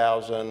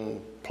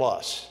 5,000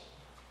 plus.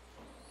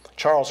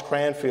 Charles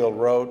Cranfield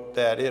wrote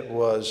that it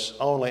was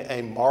only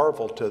a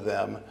marvel to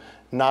them,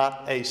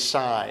 not a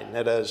sign.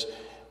 That is,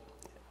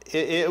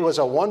 it was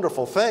a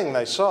wonderful thing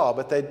they saw,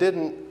 but they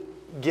didn't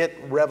get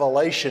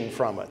revelation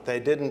from it. They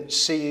didn't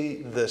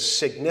see the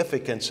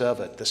significance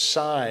of it, the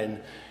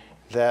sign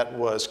that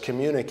was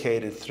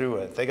communicated through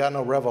it. They got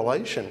no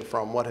revelation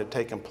from what had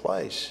taken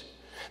place.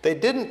 They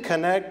didn't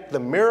connect the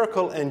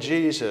miracle in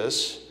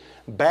Jesus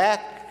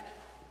back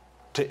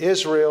to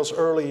Israel's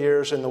early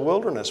years in the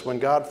wilderness, when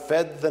God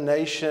fed the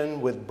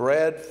nation with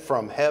bread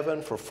from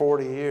heaven for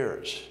 40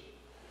 years.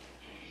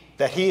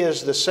 That He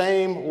is the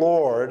same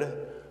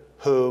Lord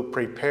who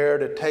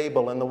prepared a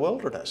table in the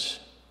wilderness.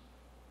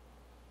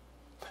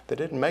 They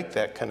didn't make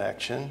that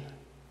connection.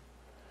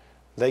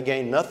 They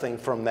gained nothing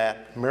from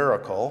that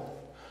miracle.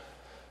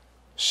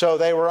 So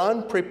they were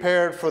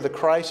unprepared for the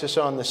crisis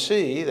on the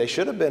sea. They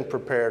should have been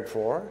prepared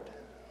for it,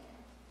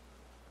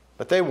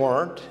 but they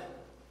weren't.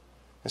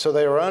 And so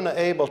they were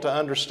unable to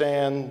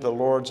understand the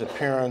Lord's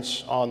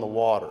appearance on the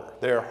water.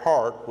 Their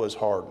heart was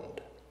hardened.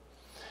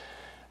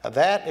 Now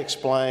that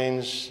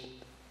explains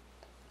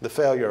the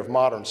failure of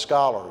modern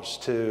scholars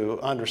to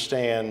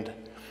understand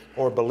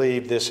or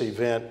believe this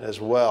event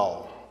as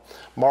well.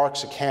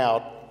 Mark's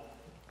account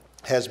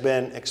has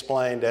been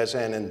explained as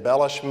an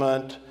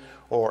embellishment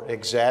or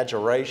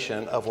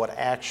exaggeration of what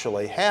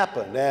actually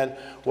happened. And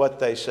what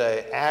they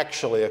say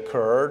actually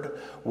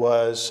occurred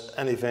was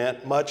an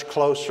event much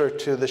closer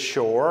to the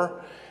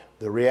shore.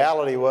 The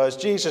reality was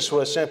Jesus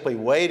was simply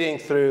wading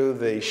through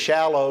the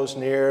shallows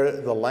near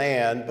the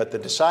land, but the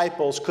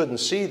disciples couldn't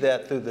see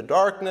that through the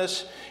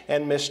darkness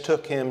and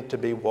mistook him to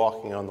be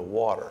walking on the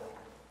water.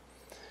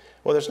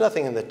 Well, there's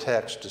nothing in the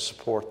text to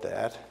support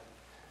that.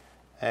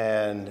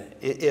 And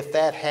if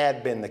that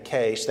had been the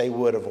case, they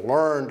would have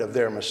learned of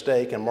their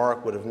mistake, and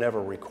Mark would have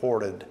never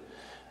recorded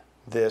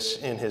this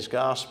in his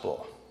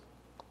gospel.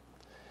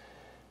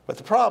 But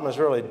the problem is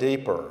really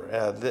deeper.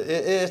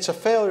 It's a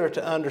failure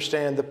to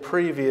understand the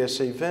previous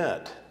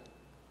event,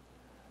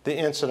 the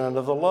incident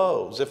of the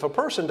loaves. If a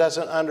person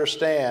doesn't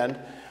understand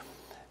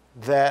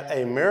that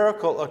a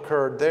miracle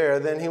occurred there,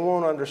 then he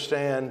won't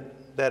understand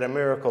that a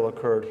miracle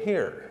occurred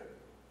here.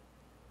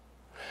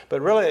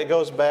 But really it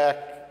goes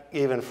back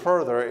even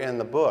further in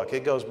the book.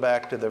 It goes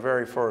back to the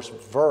very first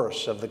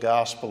verse of the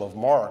Gospel of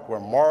Mark,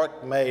 where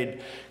Mark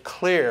made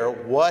clear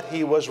what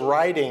he was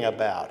writing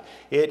about.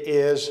 It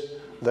is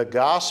the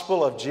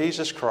gospel of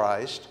Jesus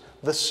Christ,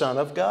 the Son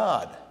of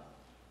God.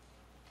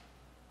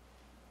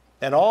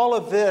 And all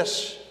of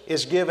this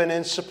is given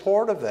in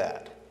support of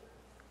that.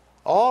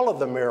 All of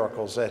the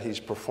miracles that he's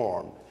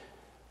performed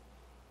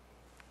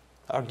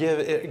are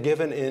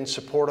given in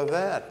support of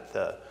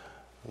that.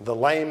 The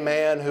lame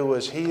man who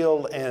was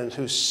healed and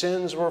whose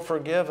sins were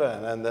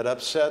forgiven and that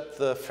upset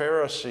the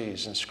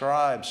Pharisees and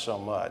scribes so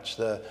much.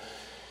 The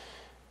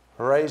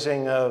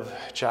raising of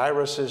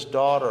Jairus'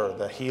 daughter,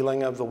 the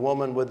healing of the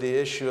woman with the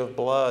issue of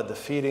blood, the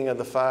feeding of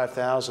the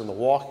 5,000, the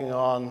walking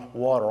on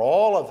water.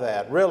 All of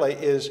that really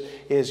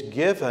is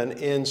given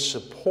in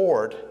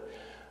support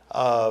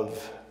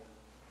of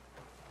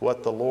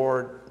what the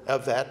Lord,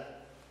 of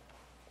that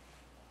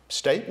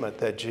statement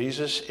that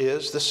Jesus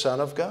is the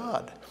Son of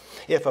God.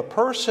 If a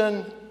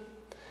person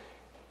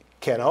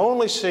can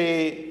only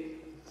see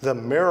the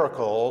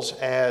miracles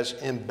as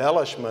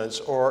embellishments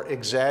or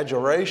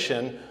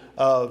exaggeration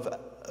of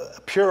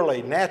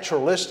purely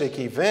naturalistic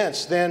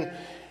events, then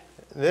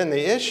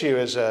the issue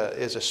is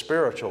a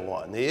spiritual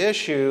one. The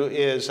issue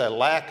is a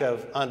lack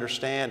of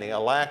understanding, a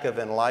lack of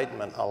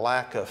enlightenment, a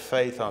lack of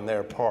faith on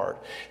their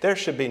part. There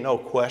should be no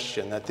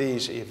question that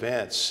these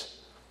events,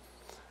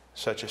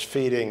 such as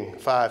feeding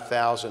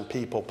 5,000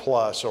 people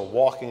plus or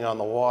walking on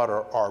the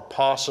water, are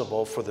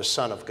possible for the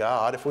Son of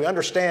God. If we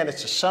understand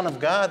it's the Son of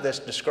God that's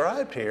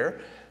described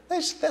here,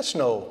 that's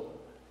no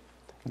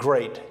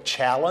great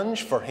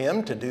challenge for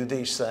him to do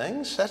these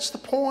things. That's the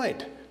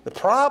point. The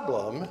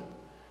problem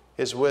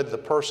is with the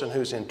person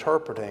who's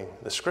interpreting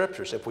the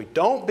Scriptures. If we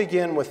don't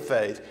begin with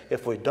faith,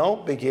 if we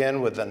don't begin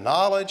with the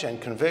knowledge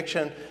and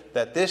conviction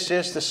that this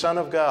is the Son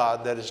of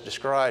God that is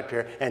described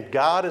here, and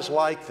God is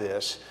like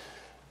this,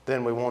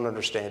 then we won't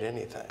understand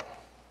anything.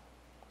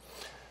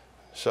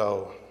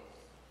 So,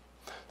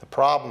 the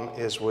problem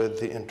is with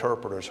the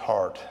interpreter's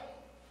heart.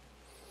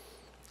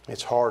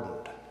 It's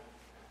hardened,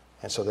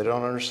 and so they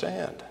don't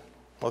understand.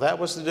 Well, that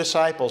was the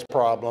disciples'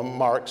 problem,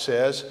 Mark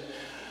says.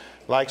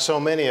 Like so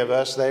many of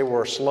us, they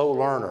were slow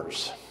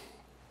learners.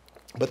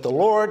 But the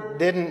Lord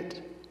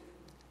didn't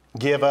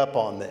give up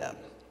on them.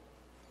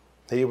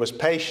 He was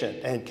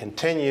patient and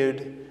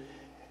continued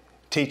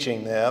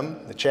teaching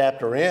them. The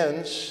chapter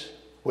ends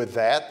with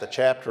that. The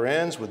chapter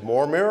ends with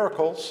more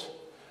miracles.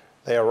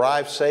 They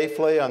arrived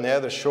safely on the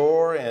other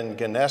shore in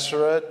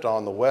Gennesaret,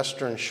 on the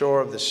western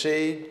shore of the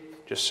sea,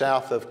 just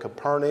south of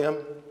Capernaum.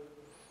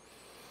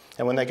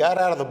 And when they got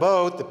out of the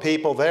boat, the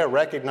people there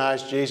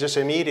recognized Jesus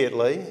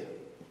immediately.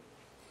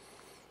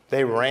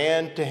 They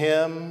ran to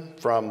him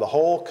from the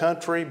whole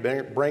country,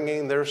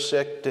 bringing their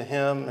sick to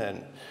him.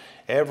 And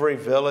every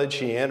village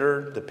he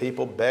entered, the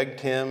people begged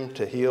him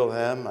to heal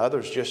them.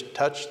 Others just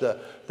touched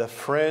the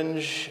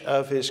fringe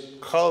of his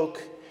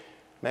cloak.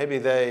 Maybe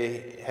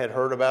they had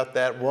heard about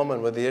that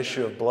woman with the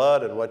issue of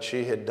blood and what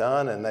she had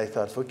done, and they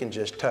thought, if we can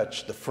just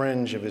touch the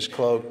fringe of his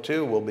cloak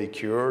too, we'll be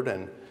cured.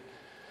 And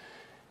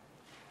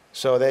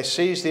so they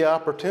seized the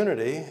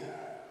opportunity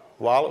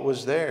while it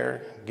was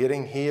there,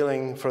 getting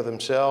healing for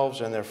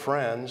themselves and their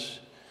friends.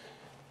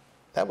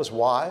 That was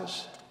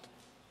wise.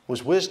 It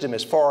was wisdom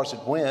as far as it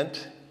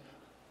went.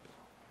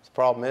 The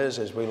problem is,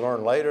 as we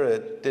learn later,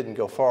 it didn't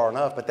go far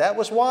enough. But that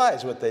was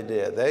wise what they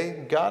did.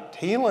 They got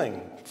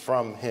healing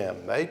from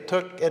him. They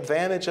took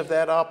advantage of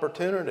that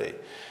opportunity.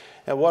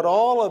 And what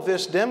all of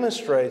this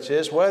demonstrates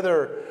is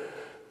whether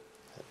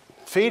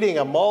feeding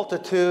a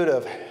multitude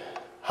of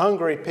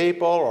hungry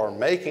people or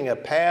making a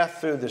path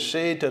through the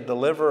sea to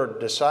deliver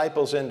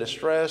disciples in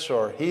distress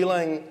or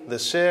healing the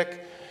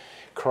sick,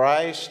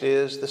 Christ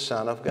is the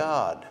Son of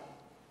God.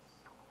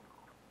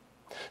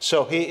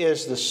 So he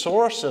is the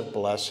source of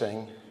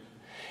blessing,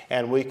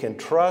 and we can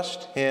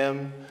trust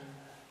him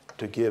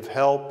to give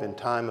help in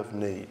time of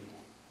need.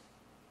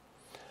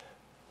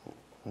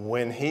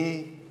 When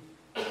he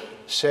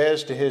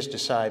says to his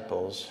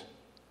disciples,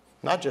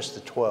 not just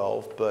the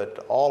 12,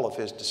 but all of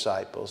his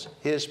disciples,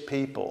 his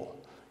people,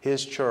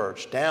 his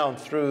church, down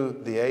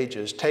through the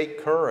ages,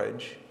 take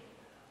courage,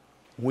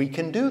 we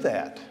can do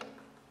that.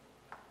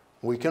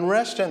 We can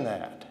rest in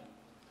that.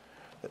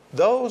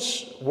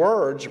 Those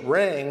words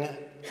ring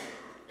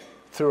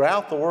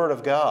throughout the Word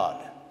of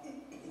God.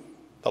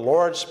 The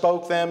Lord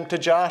spoke them to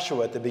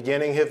Joshua at the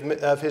beginning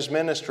of his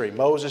ministry.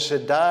 Moses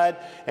had died,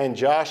 and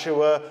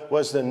Joshua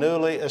was the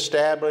newly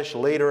established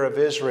leader of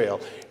Israel.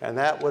 And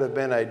that would have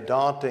been a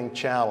daunting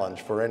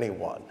challenge for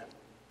anyone.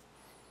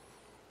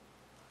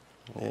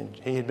 And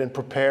he had been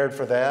prepared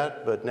for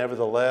that, but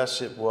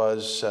nevertheless it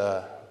was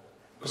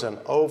an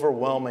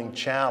overwhelming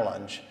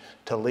challenge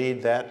to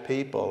lead that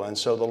people. And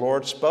so the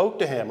Lord spoke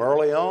to him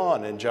early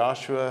on in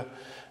Joshua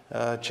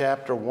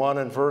chapter 1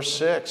 and verse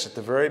 6. At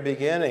the very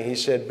beginning, he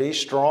said, "Be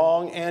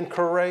strong and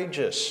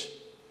courageous."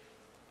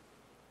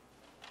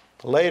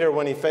 Later,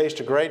 when he faced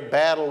a great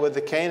battle with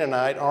the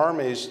Canaanite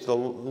armies, the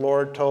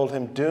Lord told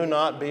him, "Do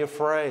not be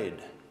afraid."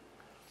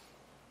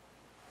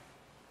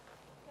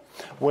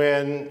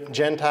 When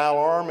Gentile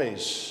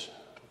armies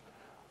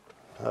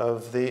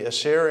of the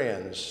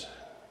Assyrians,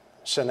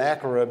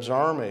 Sennacherib's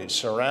armies,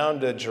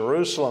 surrounded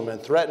Jerusalem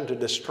and threatened to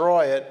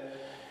destroy it,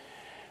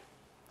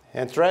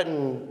 and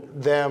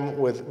threatened them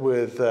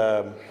with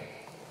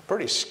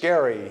pretty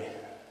scary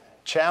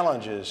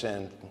challenges,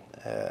 and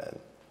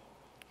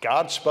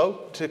God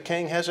spoke to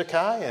King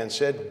Hezekiah and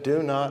said,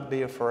 "Do not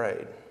be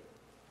afraid."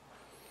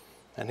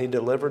 And he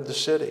delivered the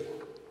city.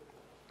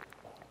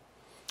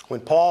 When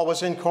Paul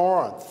was in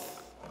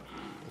Corinth,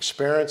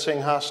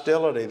 experiencing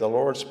hostility, the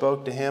Lord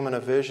spoke to him in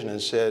a vision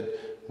and said,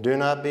 "Do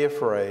not be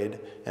afraid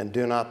and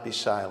do not be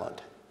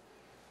silent."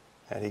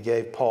 And he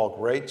gave Paul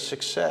great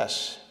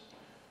success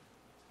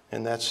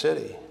in that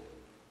city.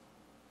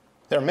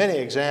 There are many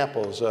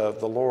examples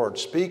of the Lord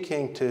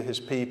speaking to his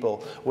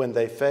people when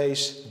they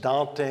face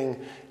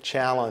daunting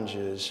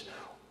challenges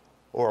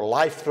or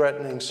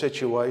life-threatening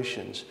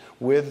situations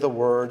with the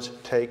words,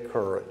 "Take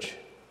courage."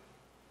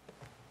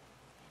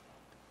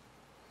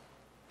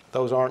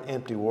 Those aren't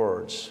empty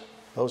words.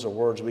 Those are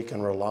words we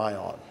can rely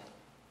on.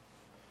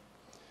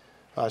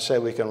 I say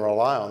we can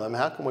rely on them.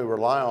 How can we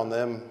rely on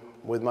them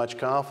with much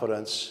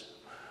confidence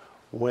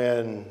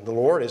when the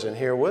Lord isn't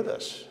here with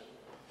us?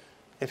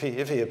 If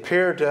he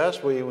appeared to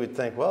us, we would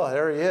think, well,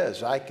 there he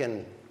is. I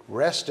can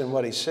rest in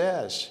what he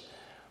says.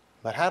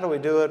 But how do we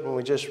do it when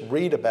we just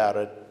read about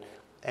it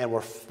and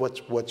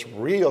what's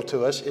real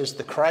to us is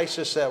the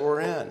crisis that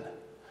we're in?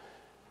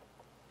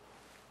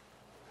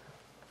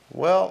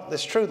 Well,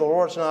 it's true the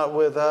Lord's not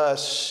with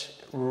us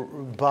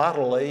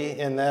bodily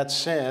in that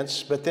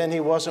sense, but then he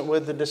wasn't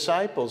with the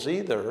disciples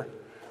either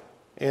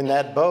in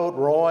that boat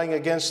rowing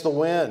against the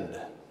wind.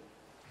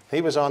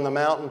 He was on the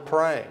mountain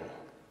praying.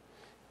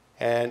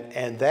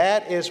 And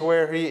that is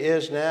where he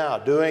is now,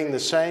 doing the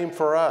same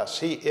for us.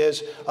 He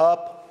is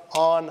up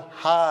on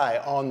high,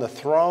 on the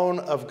throne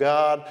of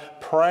God,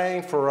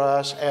 praying for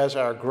us as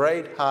our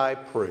great high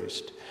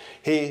priest.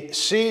 He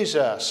sees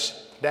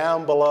us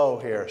down below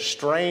here,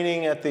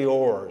 straining at the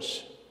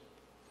oars.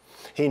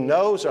 He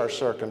knows our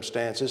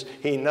circumstances.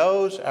 He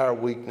knows our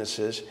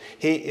weaknesses.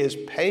 He is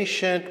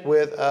patient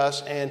with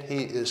us, and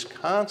he is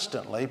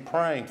constantly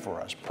praying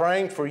for us,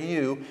 praying for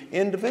you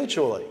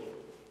individually.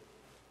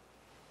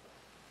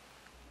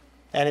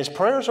 And his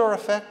prayers are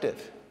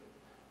effective.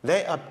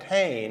 They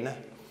obtain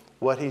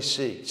what he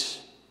seeks.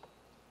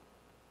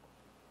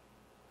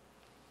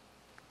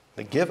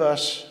 They give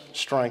us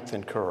strength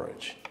and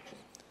courage.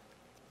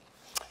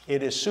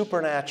 It is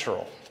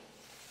supernatural.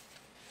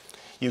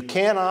 You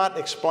cannot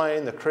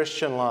explain the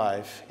Christian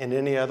life in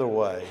any other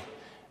way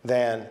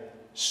than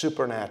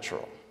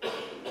supernatural.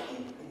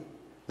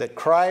 That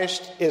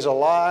Christ is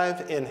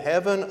alive in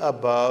heaven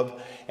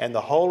above, and the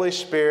Holy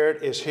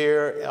Spirit is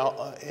here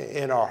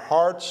in our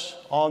hearts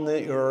on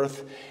the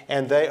earth,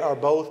 and they are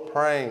both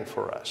praying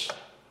for us.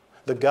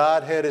 The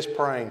Godhead is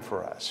praying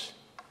for us,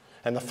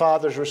 and the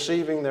Father's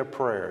receiving their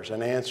prayers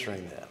and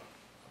answering them.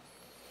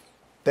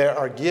 They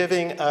are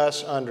giving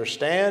us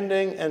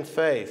understanding and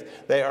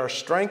faith. They are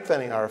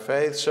strengthening our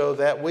faith so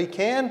that we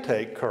can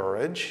take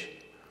courage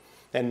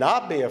and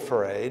not be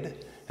afraid,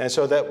 and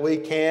so that we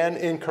can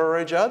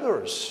encourage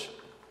others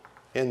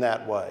in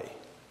that way.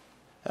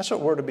 That's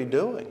what we're to be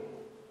doing.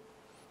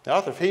 The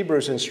author of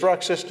Hebrews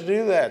instructs us to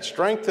do that.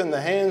 Strengthen the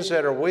hands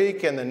that are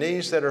weak and the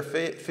knees that are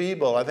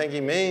feeble. I think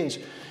he means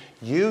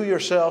you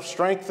yourself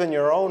strengthen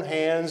your own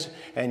hands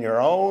and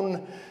your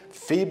own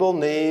feeble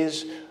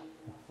knees,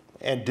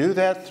 and do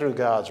that through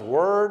God's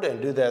Word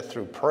and do that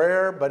through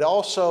prayer, but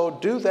also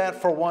do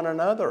that for one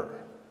another.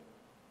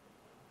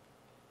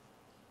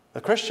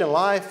 The Christian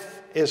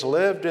life is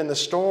lived in the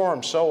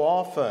storm so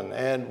often,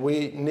 and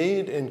we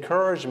need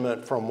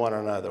encouragement from one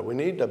another. We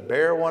need to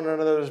bear one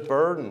another's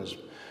burdens,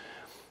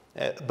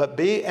 but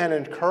be an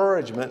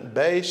encouragement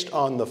based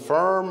on the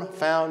firm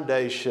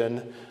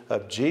foundation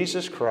of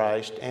Jesus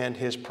Christ and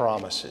his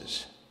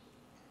promises.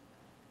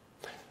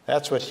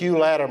 That's what Hugh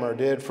Latimer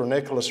did for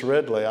Nicholas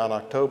Ridley on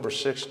October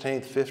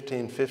 16th,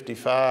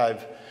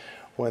 1555,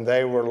 when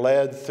they were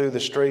led through the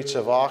streets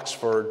of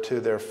Oxford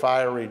to their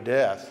fiery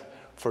death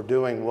for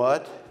doing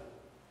what?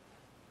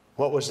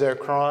 What was their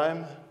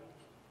crime?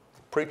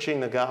 Preaching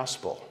the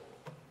gospel.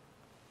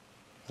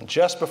 And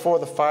just before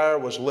the fire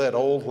was lit,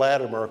 old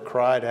Latimer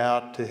cried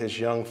out to his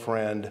young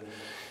friend,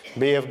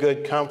 "Be of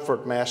good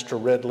comfort, Master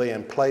Ridley,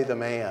 and play the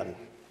man."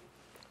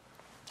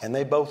 And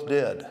they both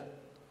did.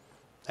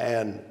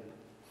 And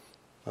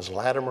as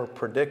Latimer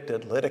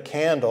predicted, lit a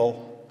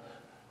candle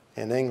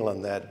in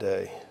England that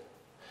day.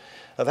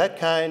 Now, that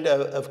kind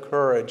of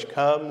courage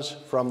comes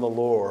from the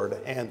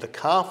Lord and the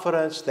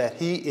confidence that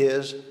he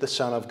is the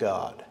Son of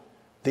God,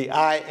 the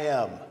I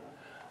am,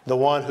 the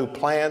one who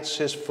plants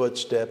his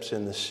footsteps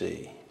in the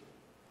sea.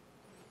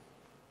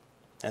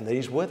 And that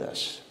he's with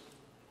us,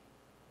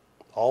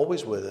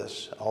 always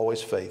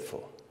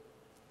faithful.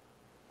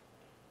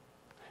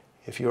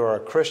 If you are a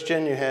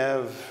Christian, you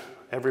have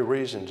every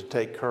reason to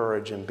take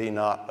courage and be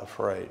not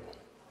afraid.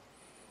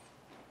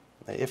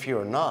 If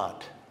you're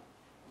not,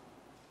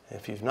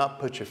 if you've not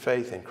put your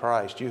faith in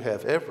Christ, you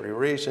have every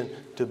reason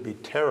to be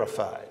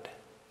terrified.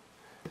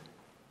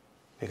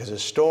 Because a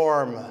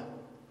storm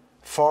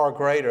far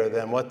greater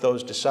than what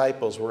those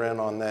disciples were in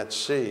on that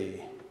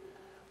sea,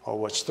 or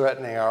what's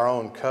threatening our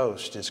own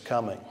coast, is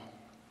coming.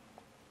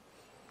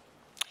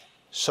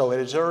 So it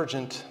is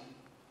urgent.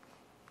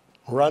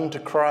 Run to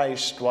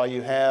Christ while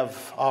you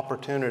have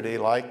opportunity,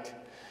 like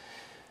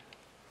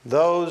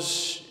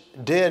those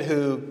did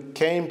who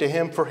came to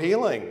him for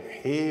healing.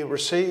 He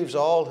receives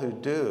all who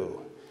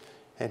do,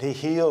 and he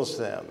heals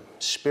them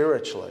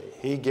spiritually.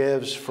 He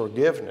gives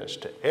forgiveness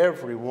to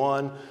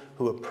everyone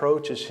who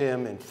approaches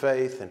him in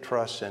faith and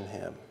trusts in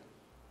him.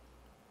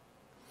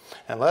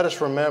 And let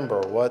us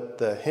remember what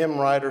the hymn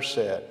writer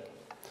said,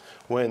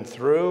 "When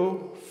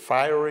through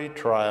fiery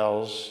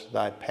trials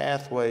thy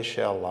pathway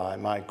shall lie,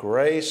 my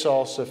grace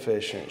all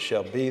sufficient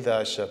shall be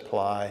thy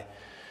supply.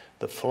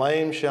 The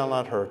flame shall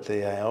not hurt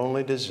thee, I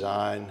only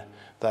design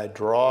thy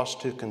dross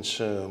to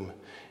consume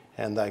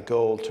and thy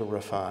gold to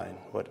refine."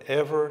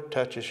 Whatever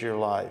touches your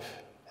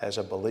life as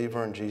a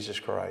believer in Jesus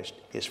Christ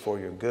is for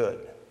your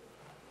good.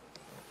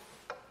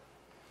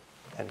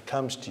 and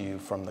comes to you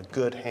from the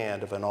good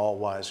hand of an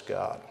all-wise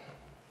God.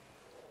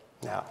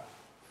 Now,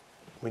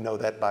 we know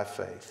that by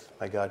faith.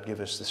 May God give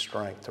us the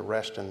strength to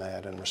rest in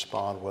that and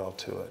respond well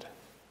to it.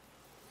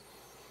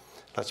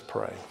 Let's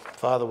pray.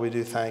 Father, we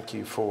do thank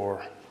you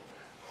for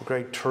the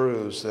great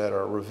truths that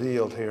are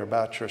revealed here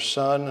about your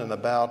Son and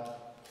about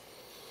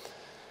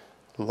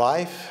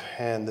life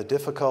and the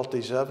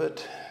difficulties of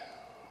it.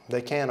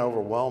 They can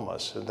overwhelm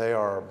us, and they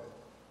are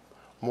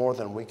more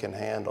than we can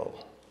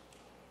handle.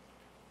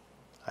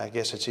 I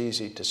guess it's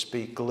easy to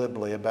speak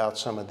glibly about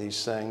some of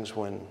these things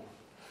when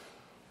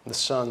the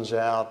sun's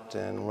out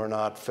and we're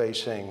not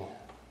facing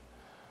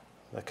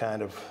the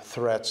kind of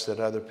threats that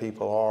other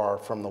people are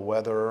from the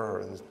weather,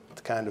 or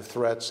the kind of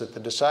threats that the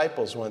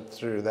disciples went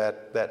through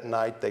that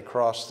night they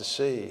crossed the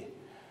sea.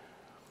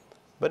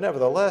 But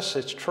nevertheless,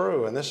 it's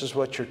true, and this is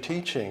what you're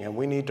teaching, and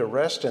we need to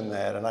rest in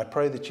that. And I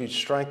pray that you'd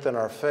strengthen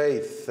our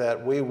faith,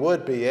 that we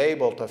would be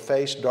able to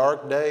face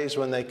dark days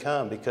when they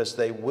come, because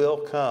they will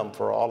come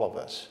for all of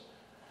us.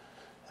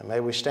 And may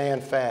we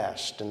stand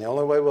fast. And the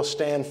only way we'll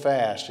stand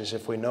fast is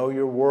if we know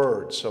your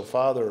word. So,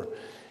 Father,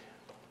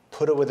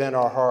 put it within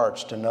our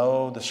hearts to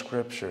know the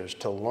Scriptures,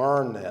 to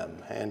learn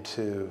them, and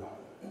to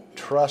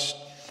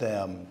trust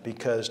them,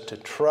 because to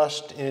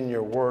trust in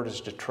your word is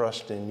to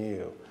trust in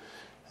you.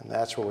 And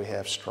that's where we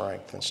have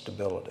strength and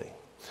stability.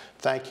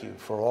 Thank you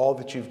for all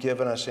that you've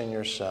given us in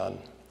your Son.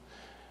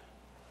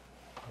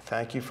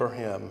 Thank you for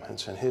him.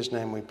 It's in his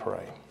name we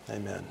pray.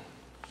 Amen.